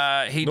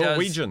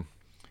Norwegian.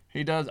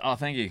 He does. Oh,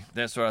 thank you.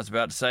 That's what I was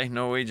about to say.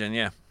 Norwegian,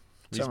 yeah.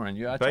 Somewhere in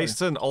Europe.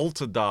 Based in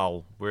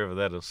Alterdal, wherever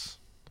that is.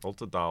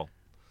 Alterdal.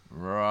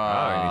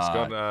 Right.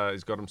 And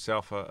he's got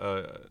himself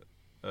a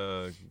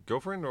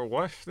girlfriend or a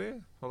wife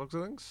there, by the looks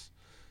of things.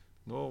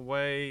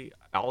 Norway,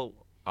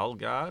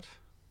 Algard.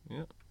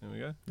 Yeah,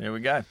 there we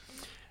go.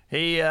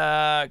 He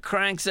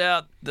cranks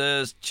out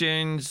the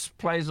tunes,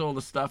 plays all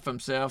the stuff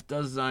himself,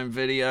 does his own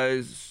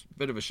videos.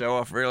 Bit of a show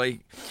off,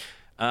 really.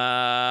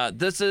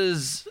 This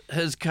is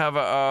his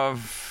cover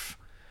of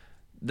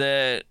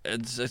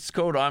it's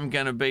called I'm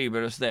Gonna Be,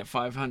 but it's that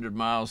 500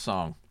 Miles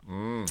song.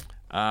 So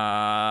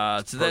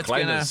that's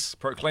gonna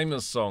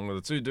Proclaimers song with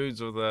the 2 dudes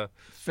with the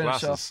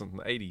finish glasses off in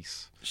the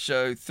 80s.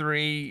 show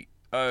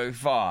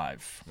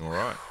 305. All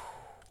right.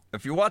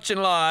 If you're watching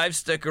live,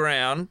 stick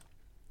around.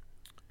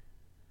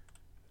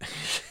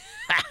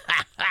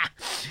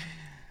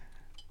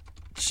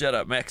 Shut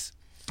up, Max.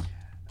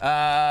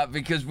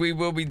 Because we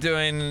will be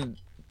doing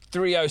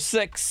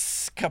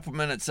 306 a couple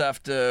minutes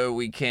after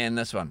we can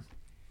this one.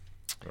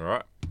 All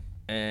right.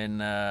 And,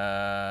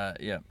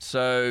 yeah.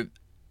 So,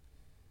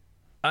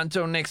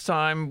 until next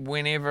time,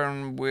 whenever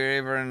and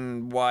wherever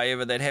and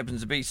whyever that happens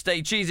to be,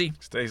 stay cheesy.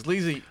 Stay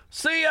sleazy.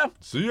 See ya.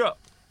 See ya.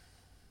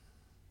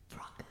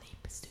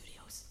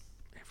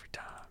 Every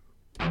time.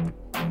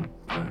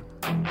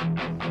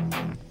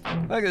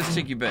 Look at this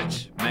cheeky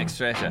bitch, Max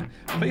Thrasher.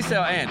 Please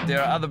tell Ant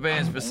there are other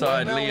bands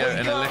beside Leo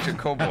and Electric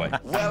Callboy.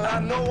 Well,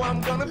 I know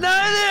I'm gonna No,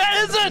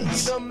 there isn't! be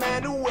the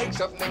man who wakes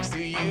up next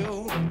to you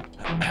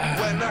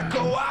when I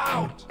go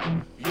out.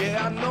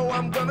 Yeah, I know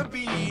I'm gonna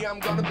be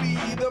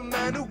the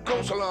man who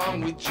goes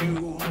along with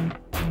you.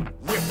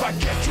 If I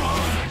get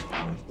drunk,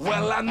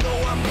 well, I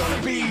know I'm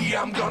gonna be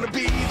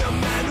the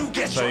man who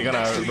gets So drunk you're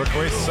next to going to you.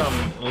 request some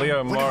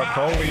Leo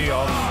Moraccioli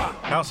on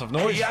House of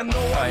Noise? Hey, I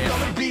know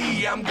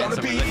I'm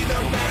gonna be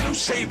the man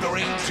who's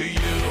savoring to you.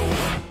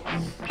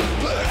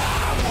 But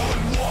I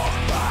would walk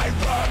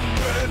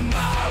 500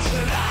 miles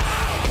and I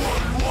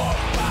would walk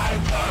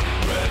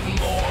 500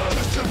 more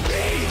just to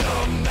be the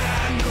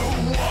man who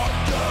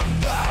walked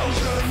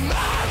 1,000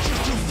 miles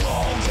just to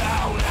fall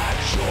down at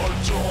your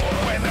door.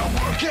 When I'm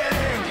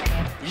working,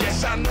 yes,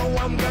 I know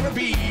I'm gonna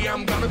be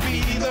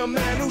the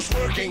man who's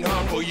working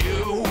hard for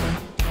you.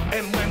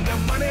 And when the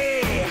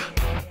money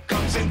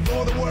comes in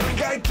for the work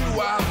I do,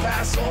 I'll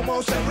pass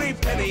almost every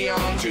penny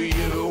on to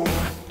you.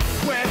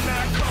 When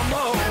I come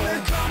home,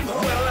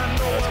 well, I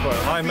know I'm But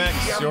hi Max,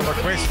 your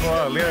request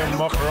for Leo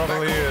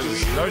Moraccioli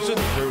is noted.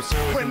 We'll see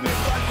what we can do.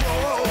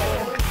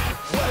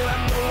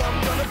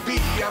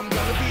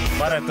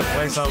 Might have to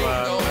play some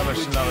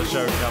another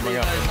show coming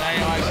up. Those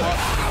AI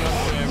bots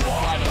because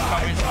reply to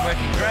comments are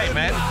working great,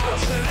 man.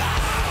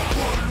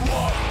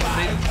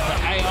 The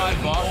AI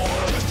bot,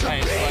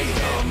 hey, it's like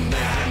so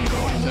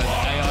the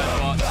AI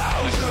bots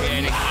are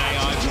creating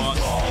AI bots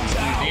to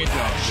do their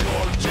job.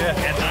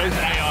 Yeah. And those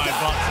AI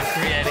bots are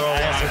creating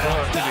AI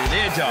bots to do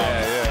their job.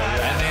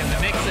 Yeah. And then the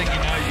next thing you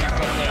know, you've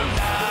got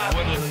those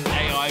wooden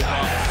AI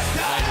bots that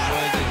say the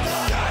words in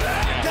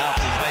half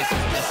their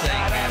faces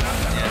missing and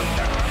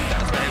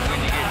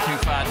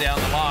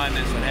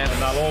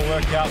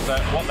out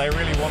that what they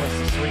really want is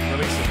the sweet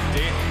release of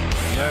death.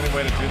 The only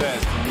way to do that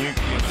is to nuke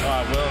the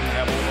entire world and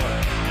have all the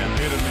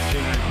computer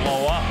machinery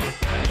blow up.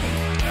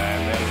 And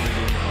that'll be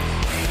the end of us.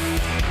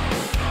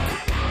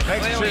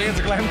 Thanks for sharing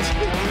the glam.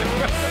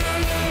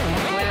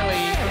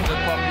 Clearly, the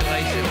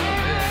population of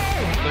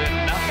Earth learned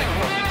nothing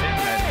from the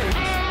Terminator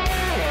movies.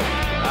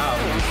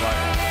 It's like,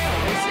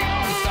 You see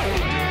the stuff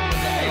they're doing with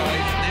the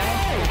aliens now?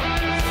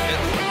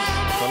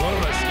 it's a little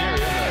bit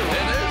scary, isn't it?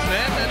 It is,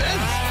 man. It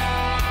is.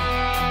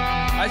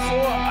 I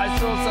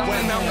saw something.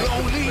 When I'm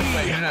lonely,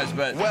 Who knows?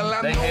 But well,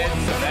 I they know had I'm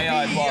some gonna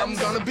AI be, bots, I'm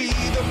gonna be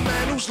the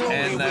man who's lonely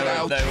and they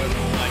without were you.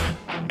 like.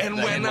 And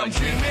they when had, I'm like,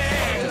 dreaming,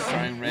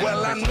 dreaming,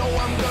 well, I know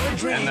I'm gonna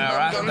dream. and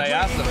I'm gonna they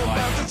asked them dream like,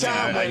 about the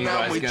time are when you I'm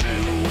guys with gonna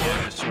you.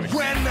 destroy?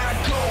 When I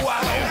go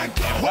out,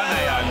 One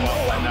AI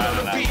bot, I'm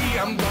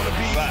gonna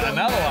be But the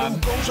another man one, who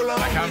goes along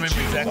I can't with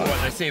remember you. exactly what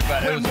they said, but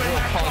it was a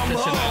real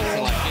politician answer,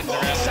 like getting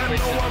around the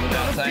question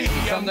without saying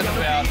something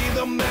about.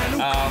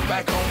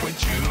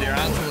 Their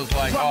answer was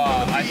like,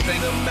 "Oh, I think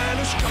we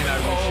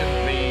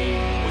shouldn't be,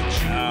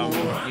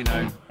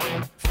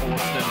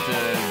 forced into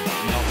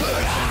not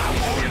solutions. We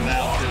should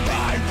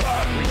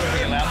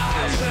be allowed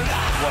to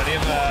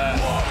whatever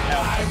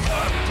helps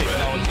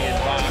technology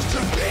advance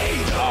in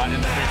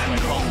the best way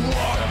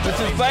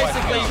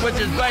possible." Which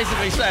is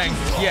basically saying,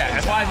 yeah,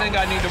 if I think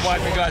I need to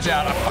wipe you guys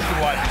out, I fucking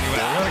wipe you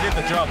out. We're going to get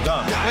the job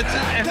done. And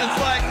it's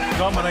like,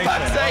 Domination. for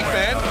fuck's sake,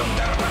 man.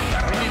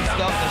 We need to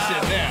stop this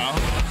shit now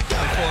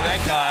before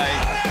that guy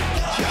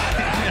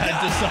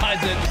decides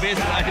that the best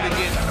way to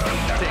get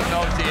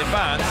technology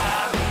advanced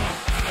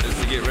is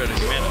to get rid of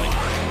humanity.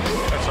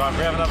 That's right. If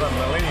we have another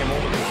millennium,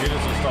 all the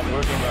computers will stop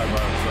working though, bro.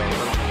 So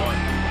it'll be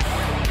fine.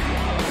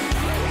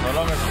 So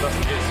long as it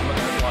doesn't get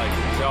like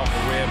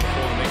self-aware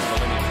before the next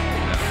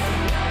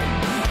millennium.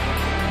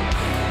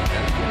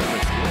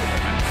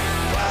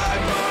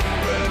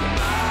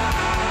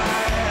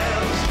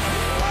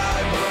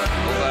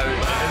 Although it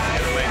is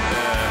going to make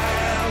the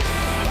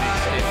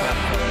next step up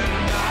from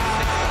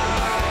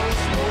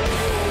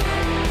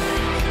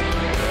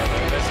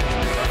That seems to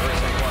be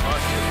progressing quite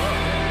nicely as well.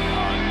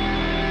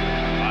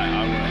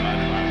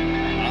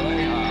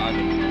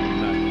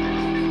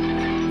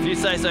 If you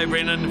say so,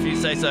 Brendan, if you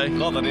say so.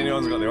 Not that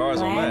anyone's got their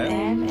eyes on that.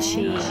 Glam and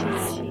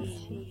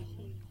cheese.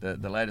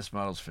 The latest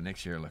models for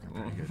next year are looking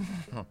pretty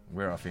good.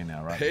 We're off here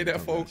now, right? Hey there,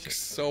 folks.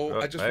 So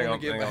I just Hang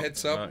want to on, give a hang on.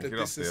 heads up No, that get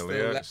this off is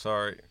there, the Leo.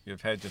 Sorry,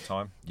 you've had your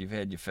time. You've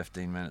had your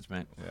 15 minutes,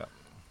 mate. Yeah.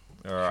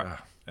 All right.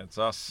 That's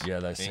us. Yeah,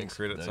 those Ink six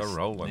credits those are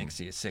rolling. Next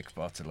year, 6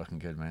 bots are looking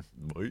good, man.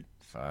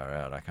 Far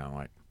out. I can't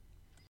wait.